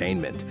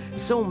entertainment.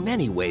 So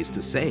many ways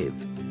to save.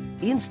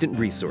 Instant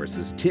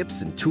resources,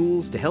 tips, and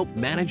tools to help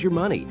manage your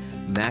money,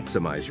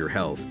 maximize your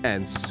health,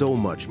 and so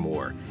much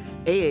more.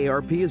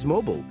 AARP is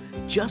mobile.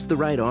 Just the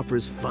right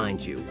offers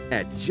find you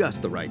at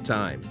just the right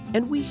time.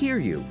 And we hear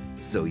you,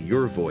 so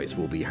your voice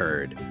will be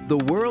heard. The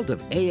world of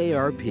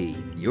AARP,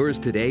 yours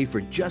today for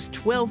just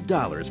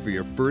 $12 for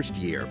your first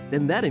year,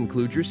 and that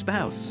includes your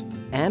spouse.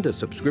 And a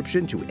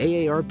subscription to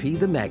AARP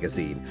the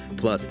magazine,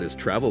 plus this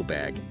travel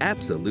bag,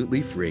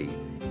 absolutely free.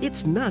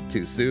 It's not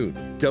too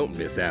soon. Don't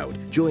miss out.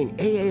 Join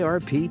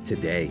AARP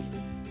today.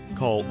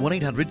 Call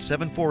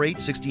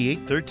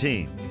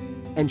 1-800-748-6813.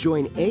 And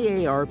join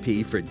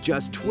AARP for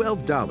just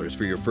 $12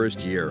 for your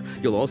first year.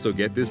 You'll also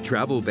get this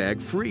travel bag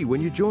free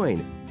when you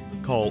join.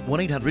 Call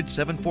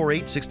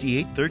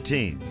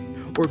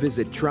 1-800-748-6813. Or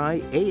visit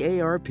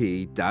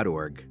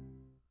tryaarp.org.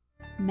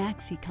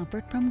 Maxi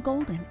Comfort from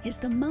Golden is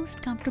the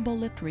most comfortable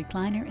lift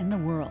recliner in the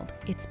world.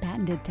 Its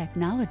patented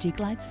technology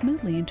glides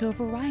smoothly into a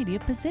variety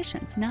of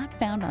positions not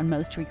found on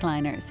most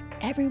recliners.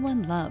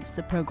 Everyone loves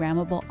the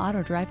programmable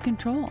auto drive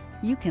control.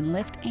 You can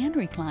lift and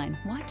recline,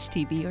 watch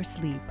TV or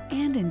sleep,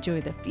 and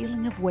enjoy the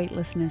feeling of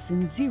weightlessness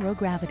in zero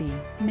gravity.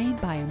 Made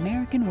by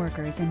American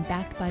workers and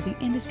backed by the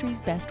industry's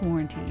best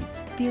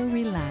warranties. Feel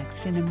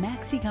relaxed in a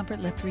Maxi Comfort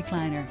lift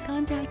recliner.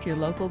 Contact your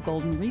local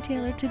Golden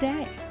retailer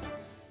today.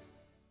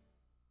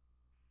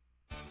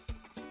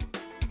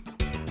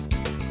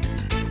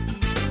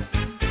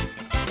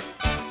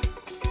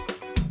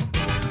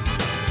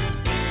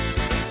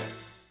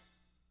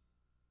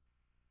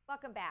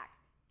 Welcome back.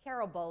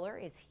 Carol Bowler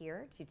is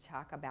here to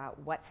talk about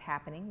what's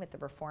happening with the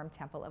Reformed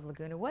Temple of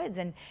Laguna Woods.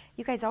 And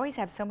you guys always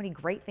have so many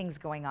great things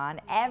going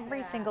on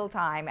every single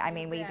time. I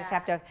mean, we just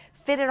have to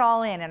fit it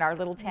all in our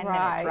little 10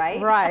 minutes,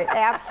 right? Right,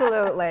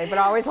 absolutely. But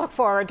always look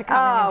forward to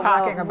coming and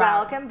talking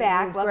about welcome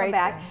back, welcome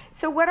back. Things.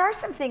 So what are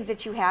some things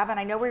that you have? And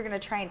I know we're going to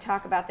try and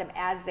talk about them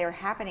as they're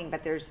happening,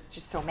 but there's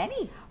just so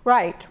many.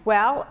 Right.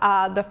 Well,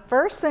 the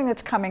first thing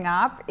that's coming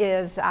up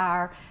is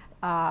our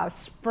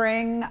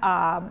spring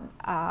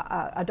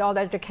adult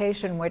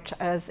education, which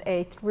is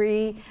a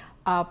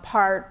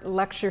three-part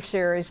lecture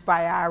series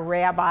by our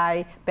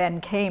Rabbi Ben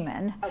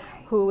Kamen,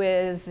 who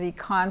is the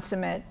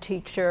consummate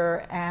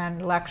teacher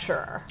and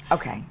lecturer.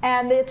 Okay.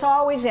 And it's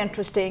always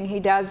interesting. He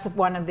does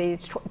one of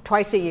these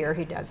twice a year.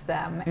 He does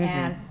them,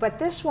 but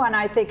this one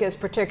I think is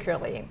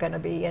particularly going to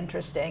be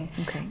interesting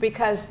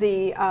because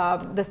the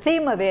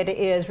theme of it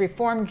is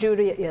Reformed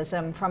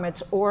Judaism from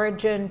its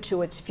origin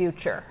to its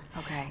future.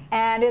 Okay.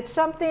 And it's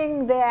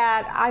something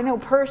that I know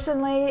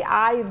personally,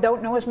 I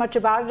don't know as much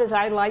about it as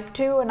I'd like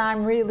to, and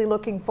I'm really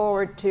looking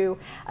forward to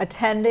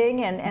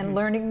attending and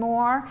learning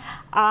more.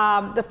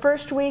 The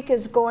first week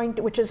is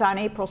which is on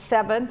April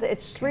 7th.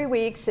 It's 3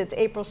 weeks. It's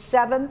April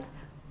 7th,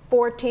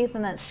 14th,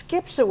 and then it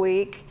skips a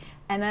week,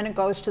 and then it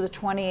goes to the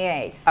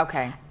 28th.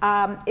 Okay.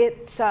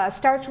 It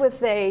starts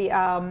with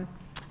a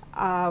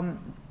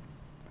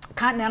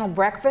continental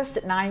breakfast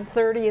at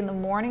 9:30 in the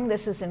morning.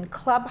 This is in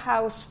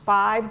Clubhouse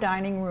 5,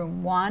 Dining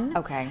Room 1.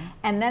 Okay.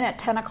 And then at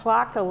 10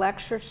 o'clock the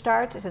lecture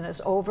starts and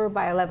is over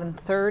by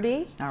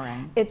 11:30. All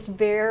right. It's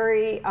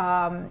very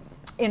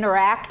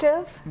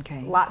interactive.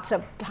 Okay. Lots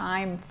of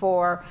time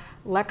for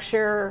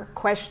lecture,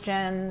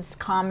 questions,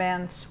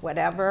 comments,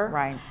 whatever.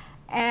 Right.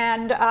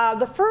 And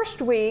the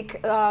first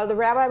week, the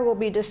rabbi will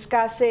be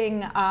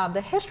discussing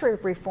the history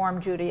of Reform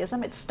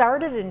Judaism. It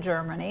started in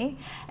Germany,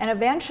 and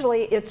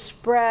eventually it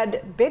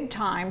spread big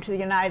time to the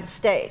United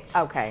States.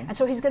 Okay. And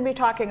so he's going to be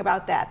talking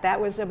about that. That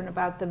was in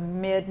about the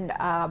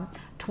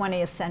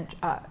mid-20th century,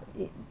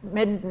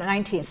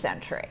 mid-19th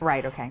century.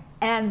 Right, okay.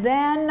 And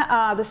then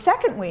the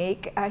second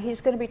week,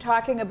 he's going to be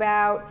talking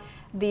about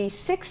the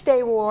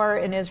Six-Day War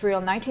in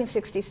Israel in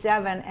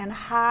 1967 and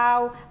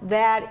how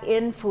that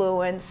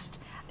influenced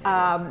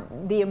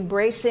the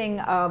embracing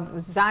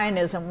of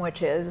Zionism,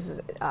 which is,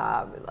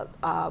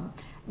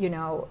 you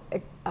know,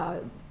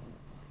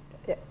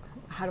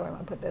 how do I want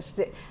to put this?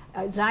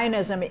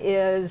 Zionism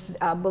is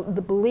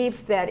the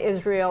belief that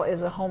Israel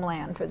is a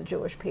homeland for the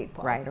Jewish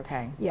people. Right,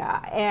 okay. Yeah,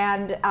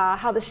 and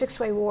how the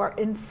Six-Day War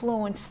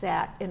influenced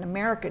that in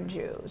American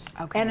Jews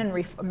and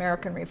in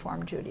American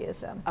Reform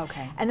Judaism.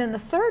 Okay. And then the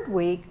third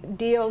week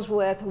deals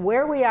with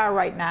where we are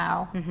right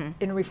now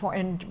in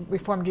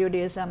Reform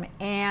Judaism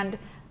and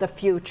the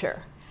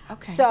future.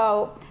 Okay.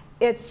 So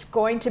it's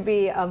going to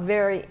be a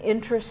very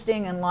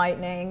interesting,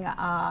 enlightening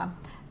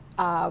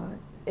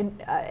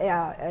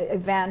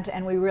event,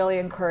 and we really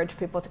encourage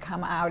people to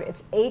come out.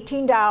 It's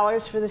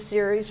 $18 for the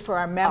series for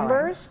our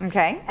members. Right.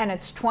 Okay. And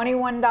it's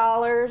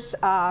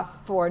 $21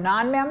 for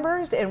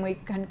non-members, and we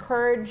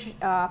encourage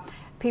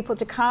people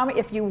to come.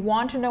 If you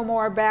want to know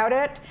more about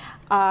it,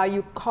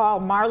 you call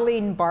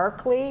Marlene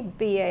Barkley,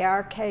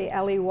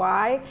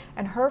 B-A-R-K-L-E-Y,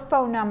 and her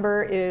phone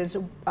number is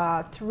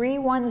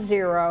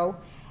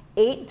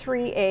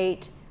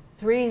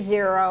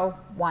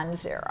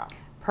 310-838-3010.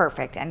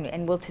 Perfect,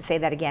 and we'll say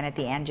that again at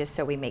the end just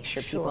so we make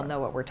sure people know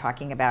what we're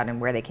talking about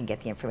and where they can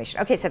get the information.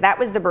 Okay, so that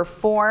was the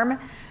Reform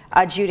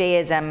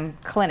Judaism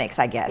clinics,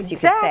 I guess you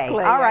could say. All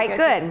right,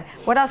 good.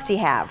 What else do you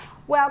have?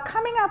 Well,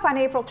 coming up on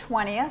April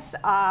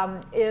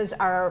 20th is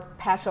our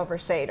Passover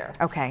Seder.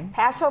 Okay.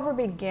 Passover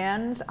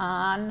begins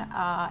on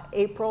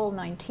April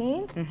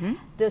 19th.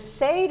 The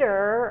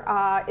Seder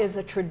is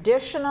a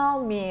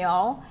traditional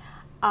meal,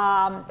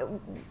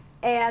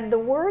 and the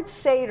word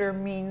Seder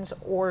means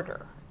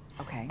order.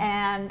 Okay.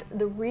 And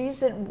the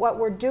reason, what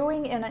we're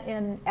doing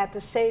at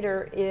the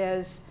Seder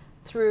is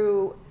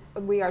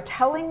we are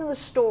telling the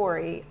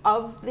story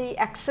of the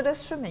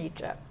Exodus from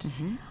Egypt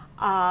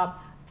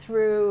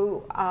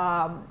through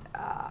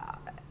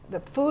the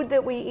food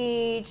that we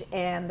eat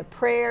and the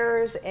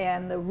prayers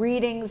and the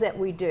readings that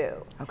we do.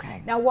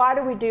 Okay. Now, why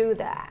do we do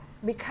that?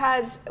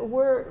 Because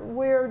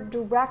we're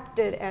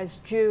directed as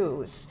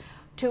Jews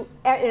to,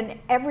 in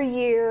every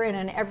year and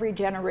in every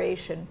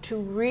generation, to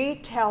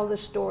retell the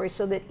story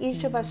so that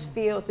each of us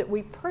feels that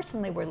we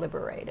personally were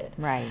liberated.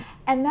 Right.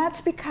 And that's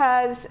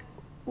because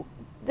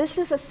this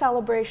is a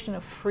celebration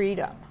of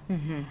freedom.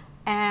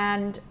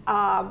 And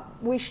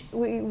we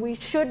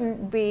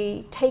shouldn't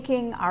be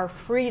taking our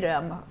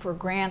freedom for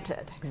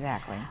granted.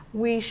 Exactly.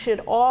 We should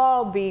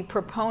all be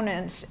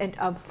proponents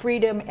of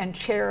freedom and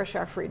cherish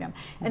our freedom.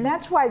 And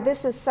that's why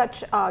this is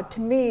such, to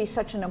me,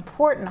 such an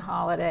important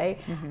holiday.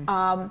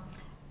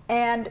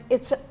 And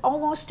it's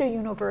almost a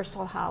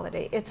universal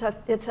holiday.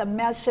 It's a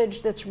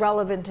message that's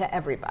relevant to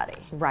everybody.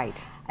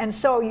 Right. And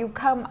so you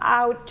come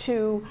out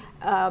to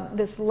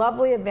this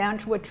lovely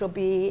event, which will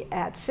be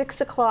at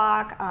 6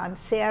 o'clock on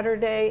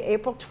Saturday,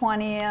 April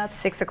 20th.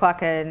 6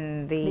 o'clock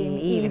in the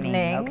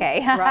evening.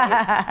 Okay.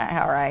 Right.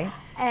 All right.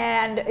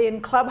 And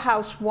in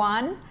Clubhouse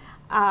 1,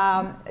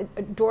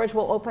 doors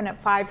will open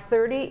at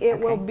 5:30. It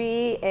will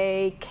be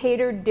a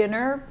catered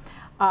dinner.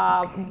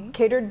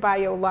 Catered by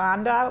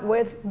Yolanda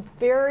with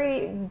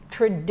very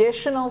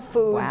traditional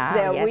foods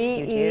that we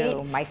eat.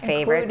 My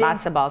favorite,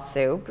 matzo ball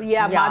soup.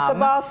 Yeah, Yum. matzo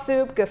ball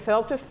soup,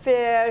 gefilte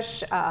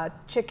fish,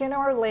 chicken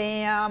or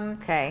lamb.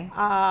 Okay.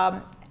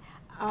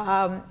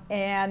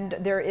 And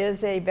there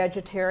is a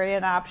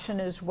vegetarian option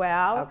as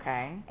well.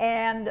 Okay.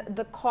 And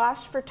the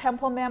cost for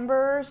temple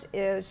members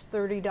is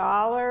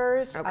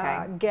 $30.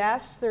 Okay.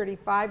 Guests,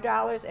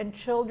 $35. And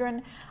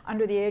children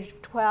under the age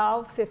of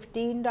 12,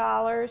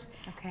 $15.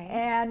 Okay.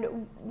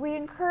 And we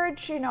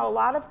encourage, a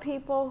lot of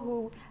people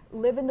who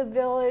live in the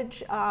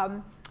village,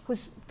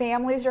 whose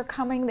families are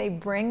coming, they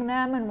bring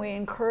them, and we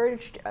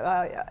encourage,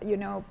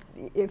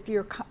 if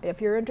you're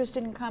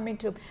interested in coming,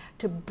 to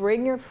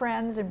bring your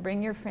friends and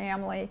bring your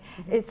family.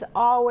 It's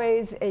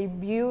always a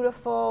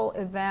beautiful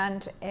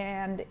event,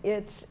 and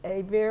it's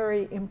a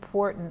very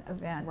important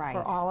event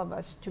for all of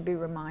us to be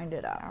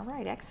reminded of. All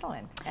right,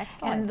 excellent,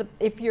 excellent. And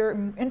if you're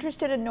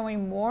interested in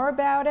knowing more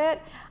about it,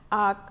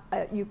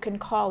 you can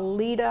call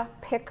Lita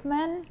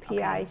Pickman,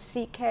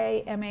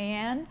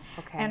 P-I-C-K-M-A-N,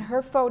 and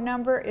her phone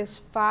number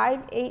is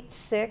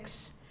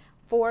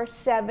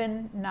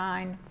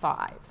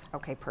 586-4795.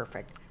 Okay,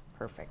 perfect,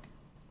 perfect.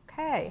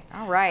 Okay.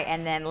 All right,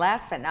 and then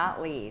last but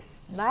not least.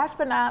 Last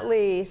but not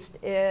least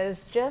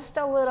is just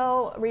a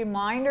little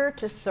reminder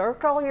to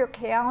circle your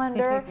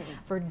calendar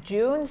for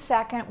June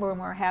 2nd when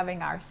we're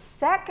having our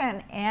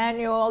second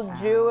annual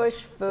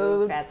Jewish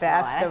Food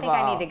Festival. I think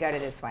I need to go to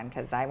this one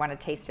because I want to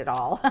taste it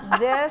all.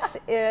 This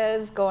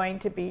is going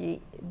to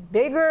be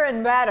bigger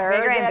and better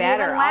Bigger and than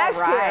better. even last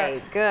All right,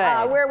 year,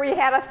 good. where we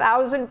had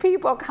 1,000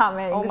 people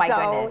coming. Oh my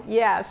goodness.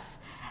 Yes.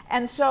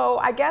 And so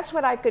I guess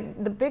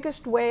the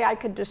biggest way I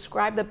could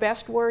describe, the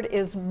best word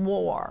is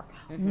more.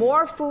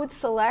 More food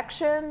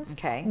selections,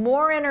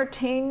 more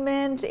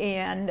entertainment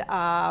and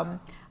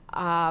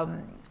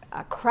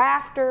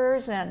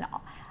crafters,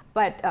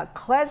 but a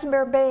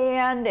klezmer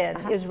band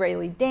and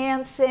Israeli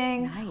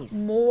dancing. Nice.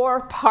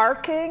 More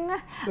parking.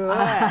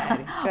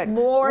 Good. Good.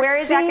 More Where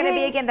is that going to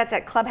seating. be again? That's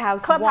at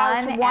Clubhouse 1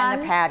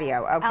 and the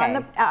patio. Okay.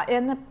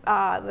 In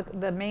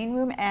the main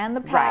room and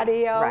the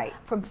patio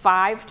from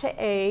 5 to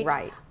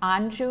 8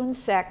 on June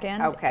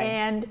 2nd. Okay.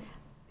 And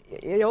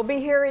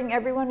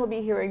everyone will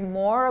be hearing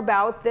more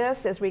about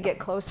this as we get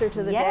closer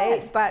to the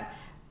date. But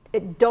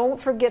don't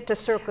forget to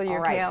circle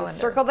your calendar. So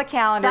circle the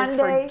calendars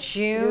Sunday, for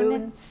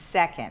June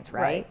 2nd,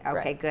 right? Okay,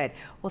 right. Good.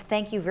 Well,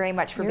 thank you very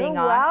much for You're being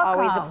on. welcome.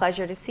 Always a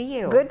pleasure to see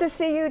you. Good to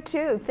see you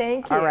too.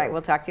 Thank you. All right,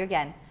 we'll talk to you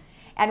again.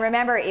 And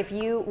remember, if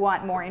you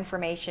want more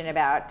information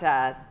about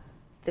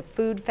the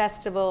food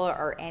festival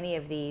or any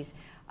of these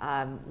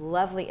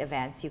lovely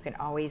events, you can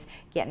always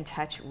get in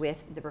touch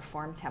with the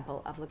Reformed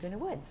Temple of Laguna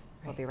Woods.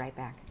 We'll be right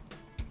back.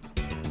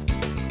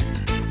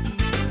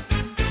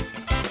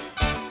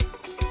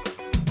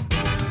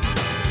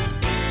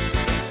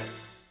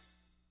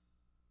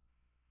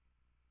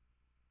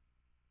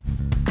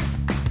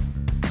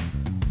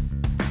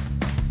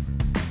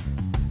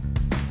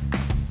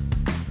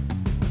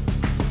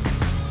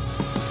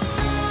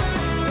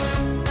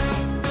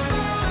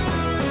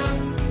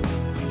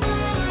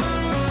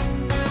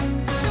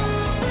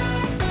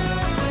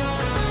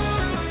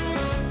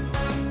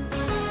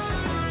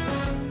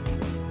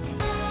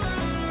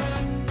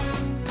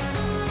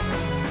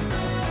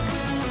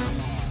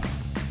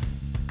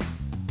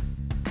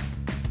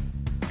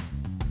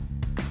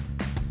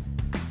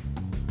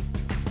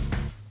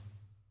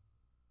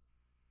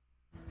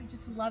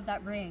 Love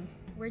that ring.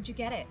 Where'd you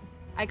get it?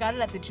 I got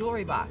it at the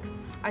jewelry box.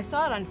 I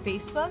saw it on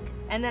Facebook,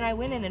 and then I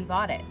went in and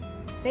bought it.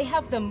 They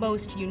have the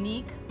most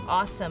unique,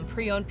 awesome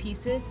pre-owned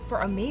pieces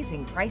for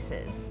amazing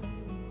prices.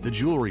 The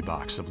Jewelry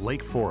Box of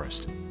Lake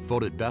Forest,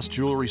 voted best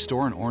jewelry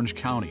store in Orange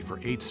County for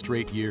 8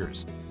 straight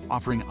years,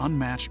 offering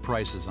unmatched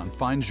prices on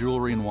fine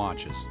jewelry and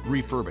watches,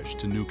 refurbished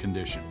to new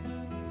condition.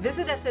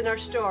 Visit us in our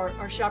store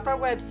or shop our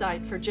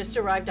website for just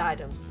arrived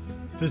items.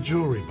 The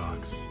Jewelry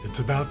Box. It's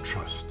about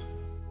trust.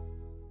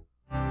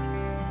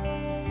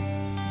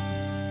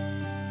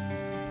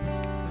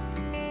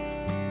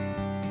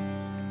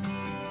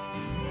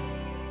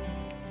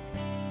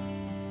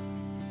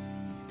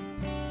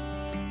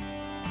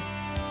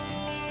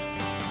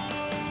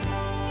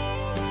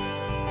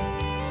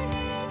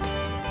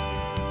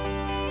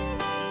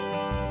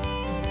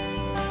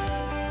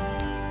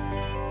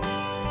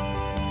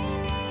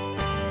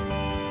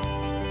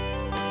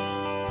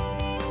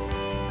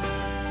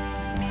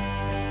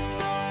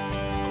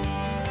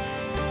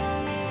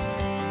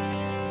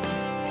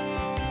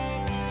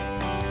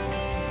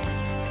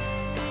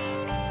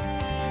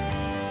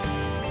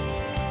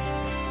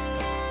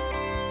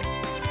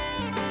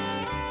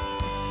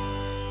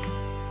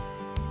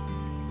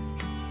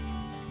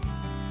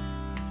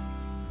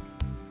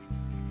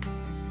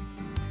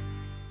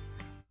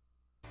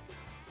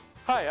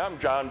 Hi, I'm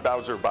John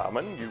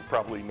Bowser-Bauman. You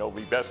probably know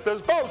me best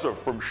as Bowser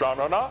from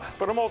Sha-Na-Na,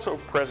 but I'm also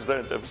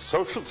president of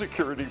Social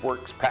Security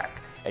Works PAC.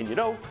 And you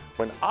know,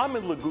 when I'm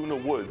in Laguna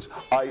Woods,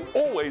 I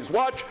always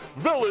watch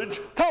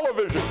Village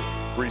Television.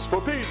 Grease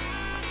for peace.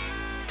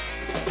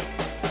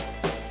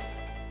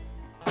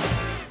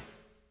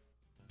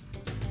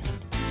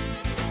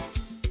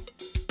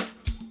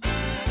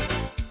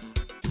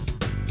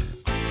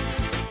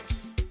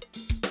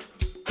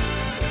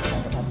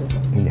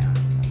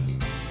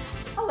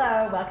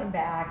 Hello, welcome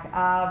back.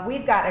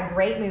 We've got a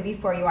great movie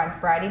for you on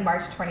Friday,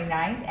 March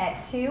 29th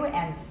at 2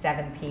 and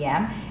 7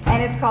 p.m.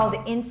 And it's called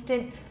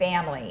Instant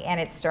Family. And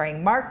it's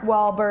starring Mark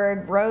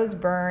Wahlberg, Rose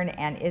Byrne,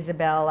 and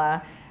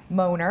Isabella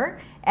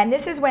Moner. And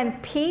this is when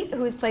Pete,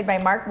 who is played by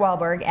Mark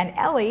Wahlberg, and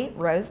Ellie,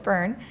 Rose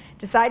Byrne,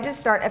 decide to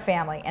start a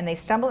family. And they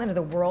stumble into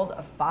the world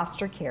of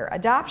foster care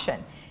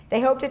adoption.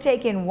 They hope to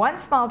take in one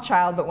small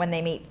child, but when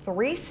they meet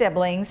 3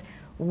 siblings,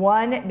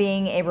 one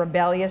being a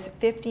rebellious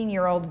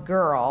 15-year-old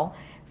girl,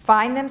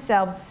 find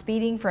themselves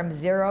speeding from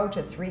 0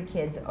 to 3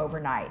 kids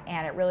overnight.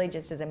 And it really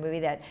just is a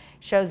movie that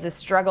shows the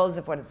struggles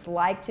of what it's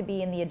like to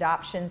be in the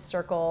adoption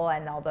circle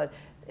and all the,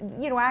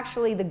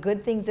 actually the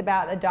good things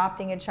about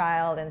adopting a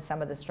child and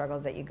some of the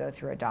struggles that you go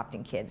through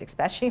adopting kids,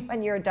 especially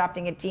when you're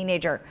adopting a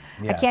teenager.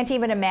 Yes. I can't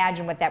even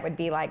imagine what that would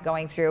be like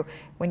going through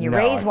when you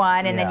raise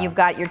one and then you've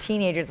got your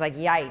teenagers, like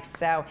yikes.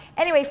 So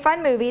anyway,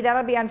 fun movie.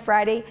 That'll be on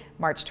Friday,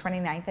 March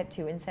 29th at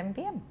 2 and 7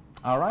 p.m.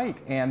 All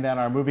right, and then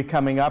our movie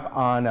coming up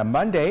on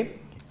Monday,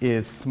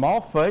 is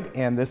Smallfoot,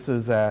 and this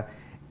is a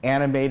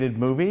animated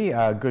movie,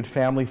 a good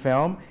family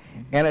film,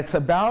 and it's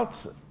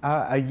about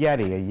a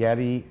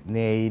Yeti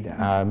named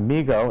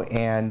Migo,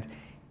 and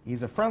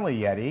he's a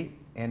friendly Yeti,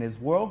 and his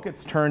world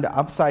gets turned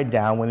upside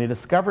down when he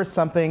discovers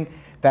something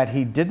that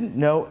he didn't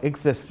know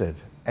existed,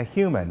 a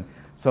human.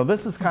 So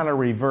this is kind of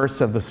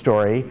reverse of the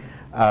story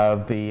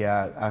of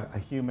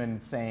a human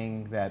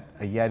saying that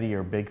a Yeti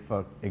or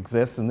Bigfoot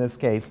exists. In this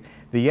case,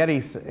 the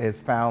Yeti has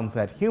found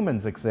that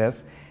humans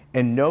exist,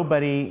 and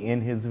nobody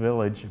in his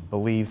village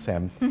believes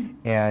him.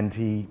 And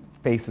he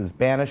faces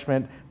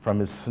banishment from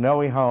his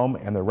snowy home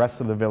and the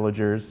rest of the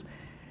villagers,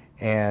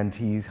 and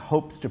he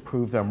hopes to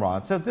prove them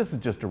wrong. So this is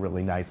just a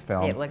really nice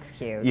film. It looks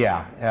cute.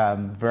 Yeah,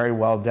 very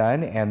well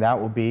done, and that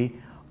will be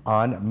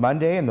on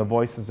Monday, and the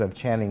voices of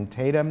Channing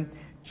Tatum,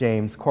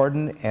 James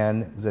Corden,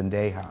 and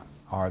Zendaya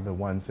are the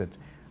ones that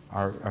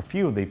are a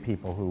few of the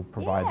people who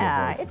provide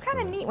their voices. Yeah, it's kind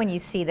of neat when you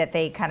see that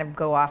they kind of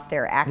go off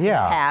their acting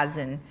paths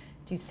and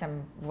do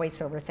some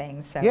voiceover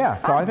things. So yeah,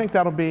 so I think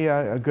that'll be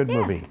a good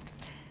movie.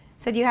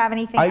 So do you have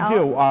anything I else?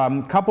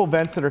 do. Couple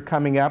events that are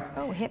coming up.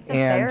 Oh, hypnotherapy.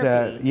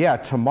 And yeah,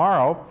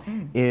 tomorrow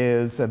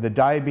is the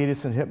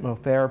Diabetes and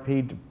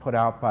Hypnotherapy put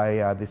out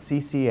by the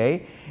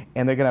CCA.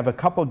 And they're going to have a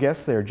couple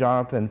guests there.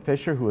 Jonathan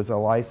Fisher, who is a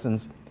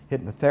licensed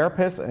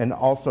hypnotherapist, and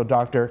also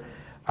Dr.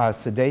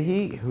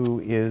 Sadehi,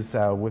 who is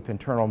with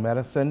internal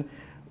medicine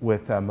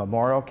with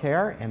Memorial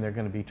Care. And they're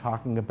going to be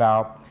talking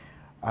about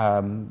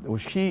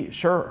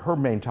her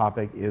main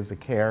topic is the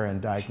care and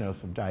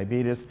diagnosis of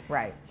diabetes.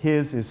 Right.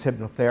 His is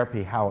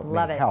hypnotherapy, how it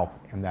may help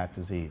in that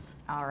disease.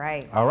 All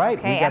right. All right.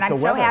 Okay, and I'm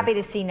so happy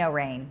to see no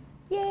rain.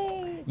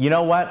 Yay. You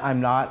know what?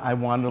 I'm not. I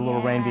wanted a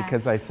little rain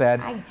because I said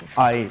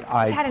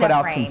I put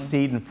out some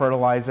seed and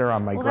fertilizer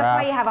on my grass.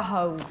 That's why you have a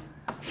hose.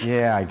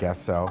 Yeah, I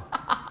guess so.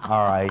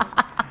 All right.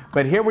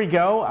 But here we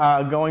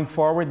go. Going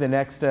forward, the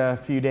next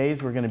few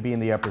days, we're going to be in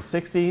the upper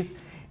 60s.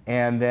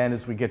 And then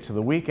as we get to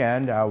the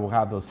weekend, we'll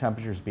have those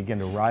temperatures begin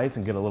to rise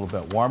and get a little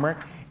bit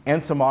warmer.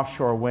 And some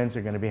offshore winds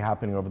are going to be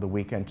happening over the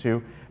weekend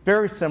too.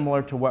 Very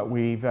similar to what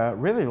we've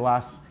really the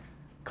last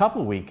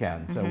couple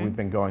weekends we've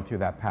been going through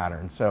that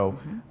pattern. So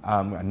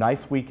a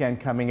nice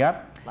weekend coming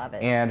up. Love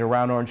it. And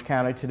around Orange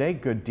County today,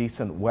 good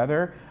decent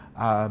weather.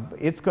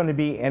 It's going to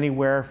be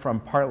anywhere from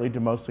partly to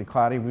mostly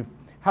cloudy. We've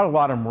had a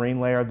lot of marine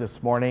layer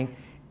this morning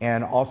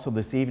and also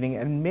this evening,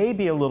 and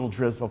maybe a little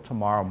drizzle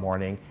tomorrow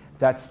morning.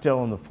 That's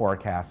still in the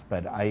forecast,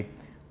 but I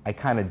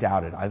kind of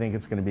doubt it. I think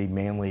it's going to be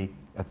mainly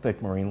a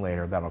thick marine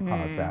layer that'll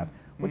cause that,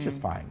 which is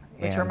fine.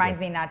 Which reminds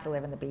me not to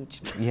live in the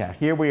beach. Yeah,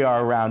 here we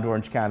are around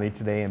Orange County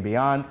today and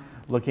beyond,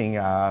 looking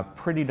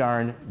pretty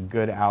darn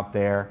good out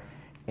there.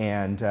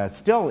 And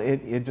still,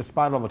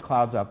 despite all the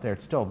clouds out there,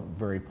 it's still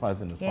very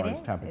pleasant as far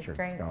as temperature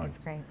is going. It's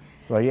great.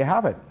 So you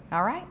have it.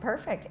 All right,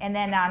 perfect. And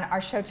then on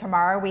our show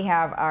tomorrow, we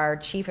have our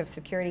Chief of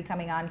Security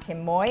coming on,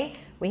 Tim Moy.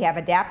 We have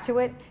Adapt to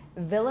It,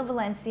 Villa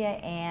Valencia,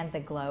 and the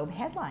Globe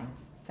headlines.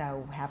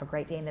 So have a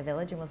great day in the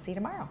village, and we'll see you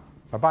tomorrow.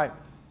 Bye-bye.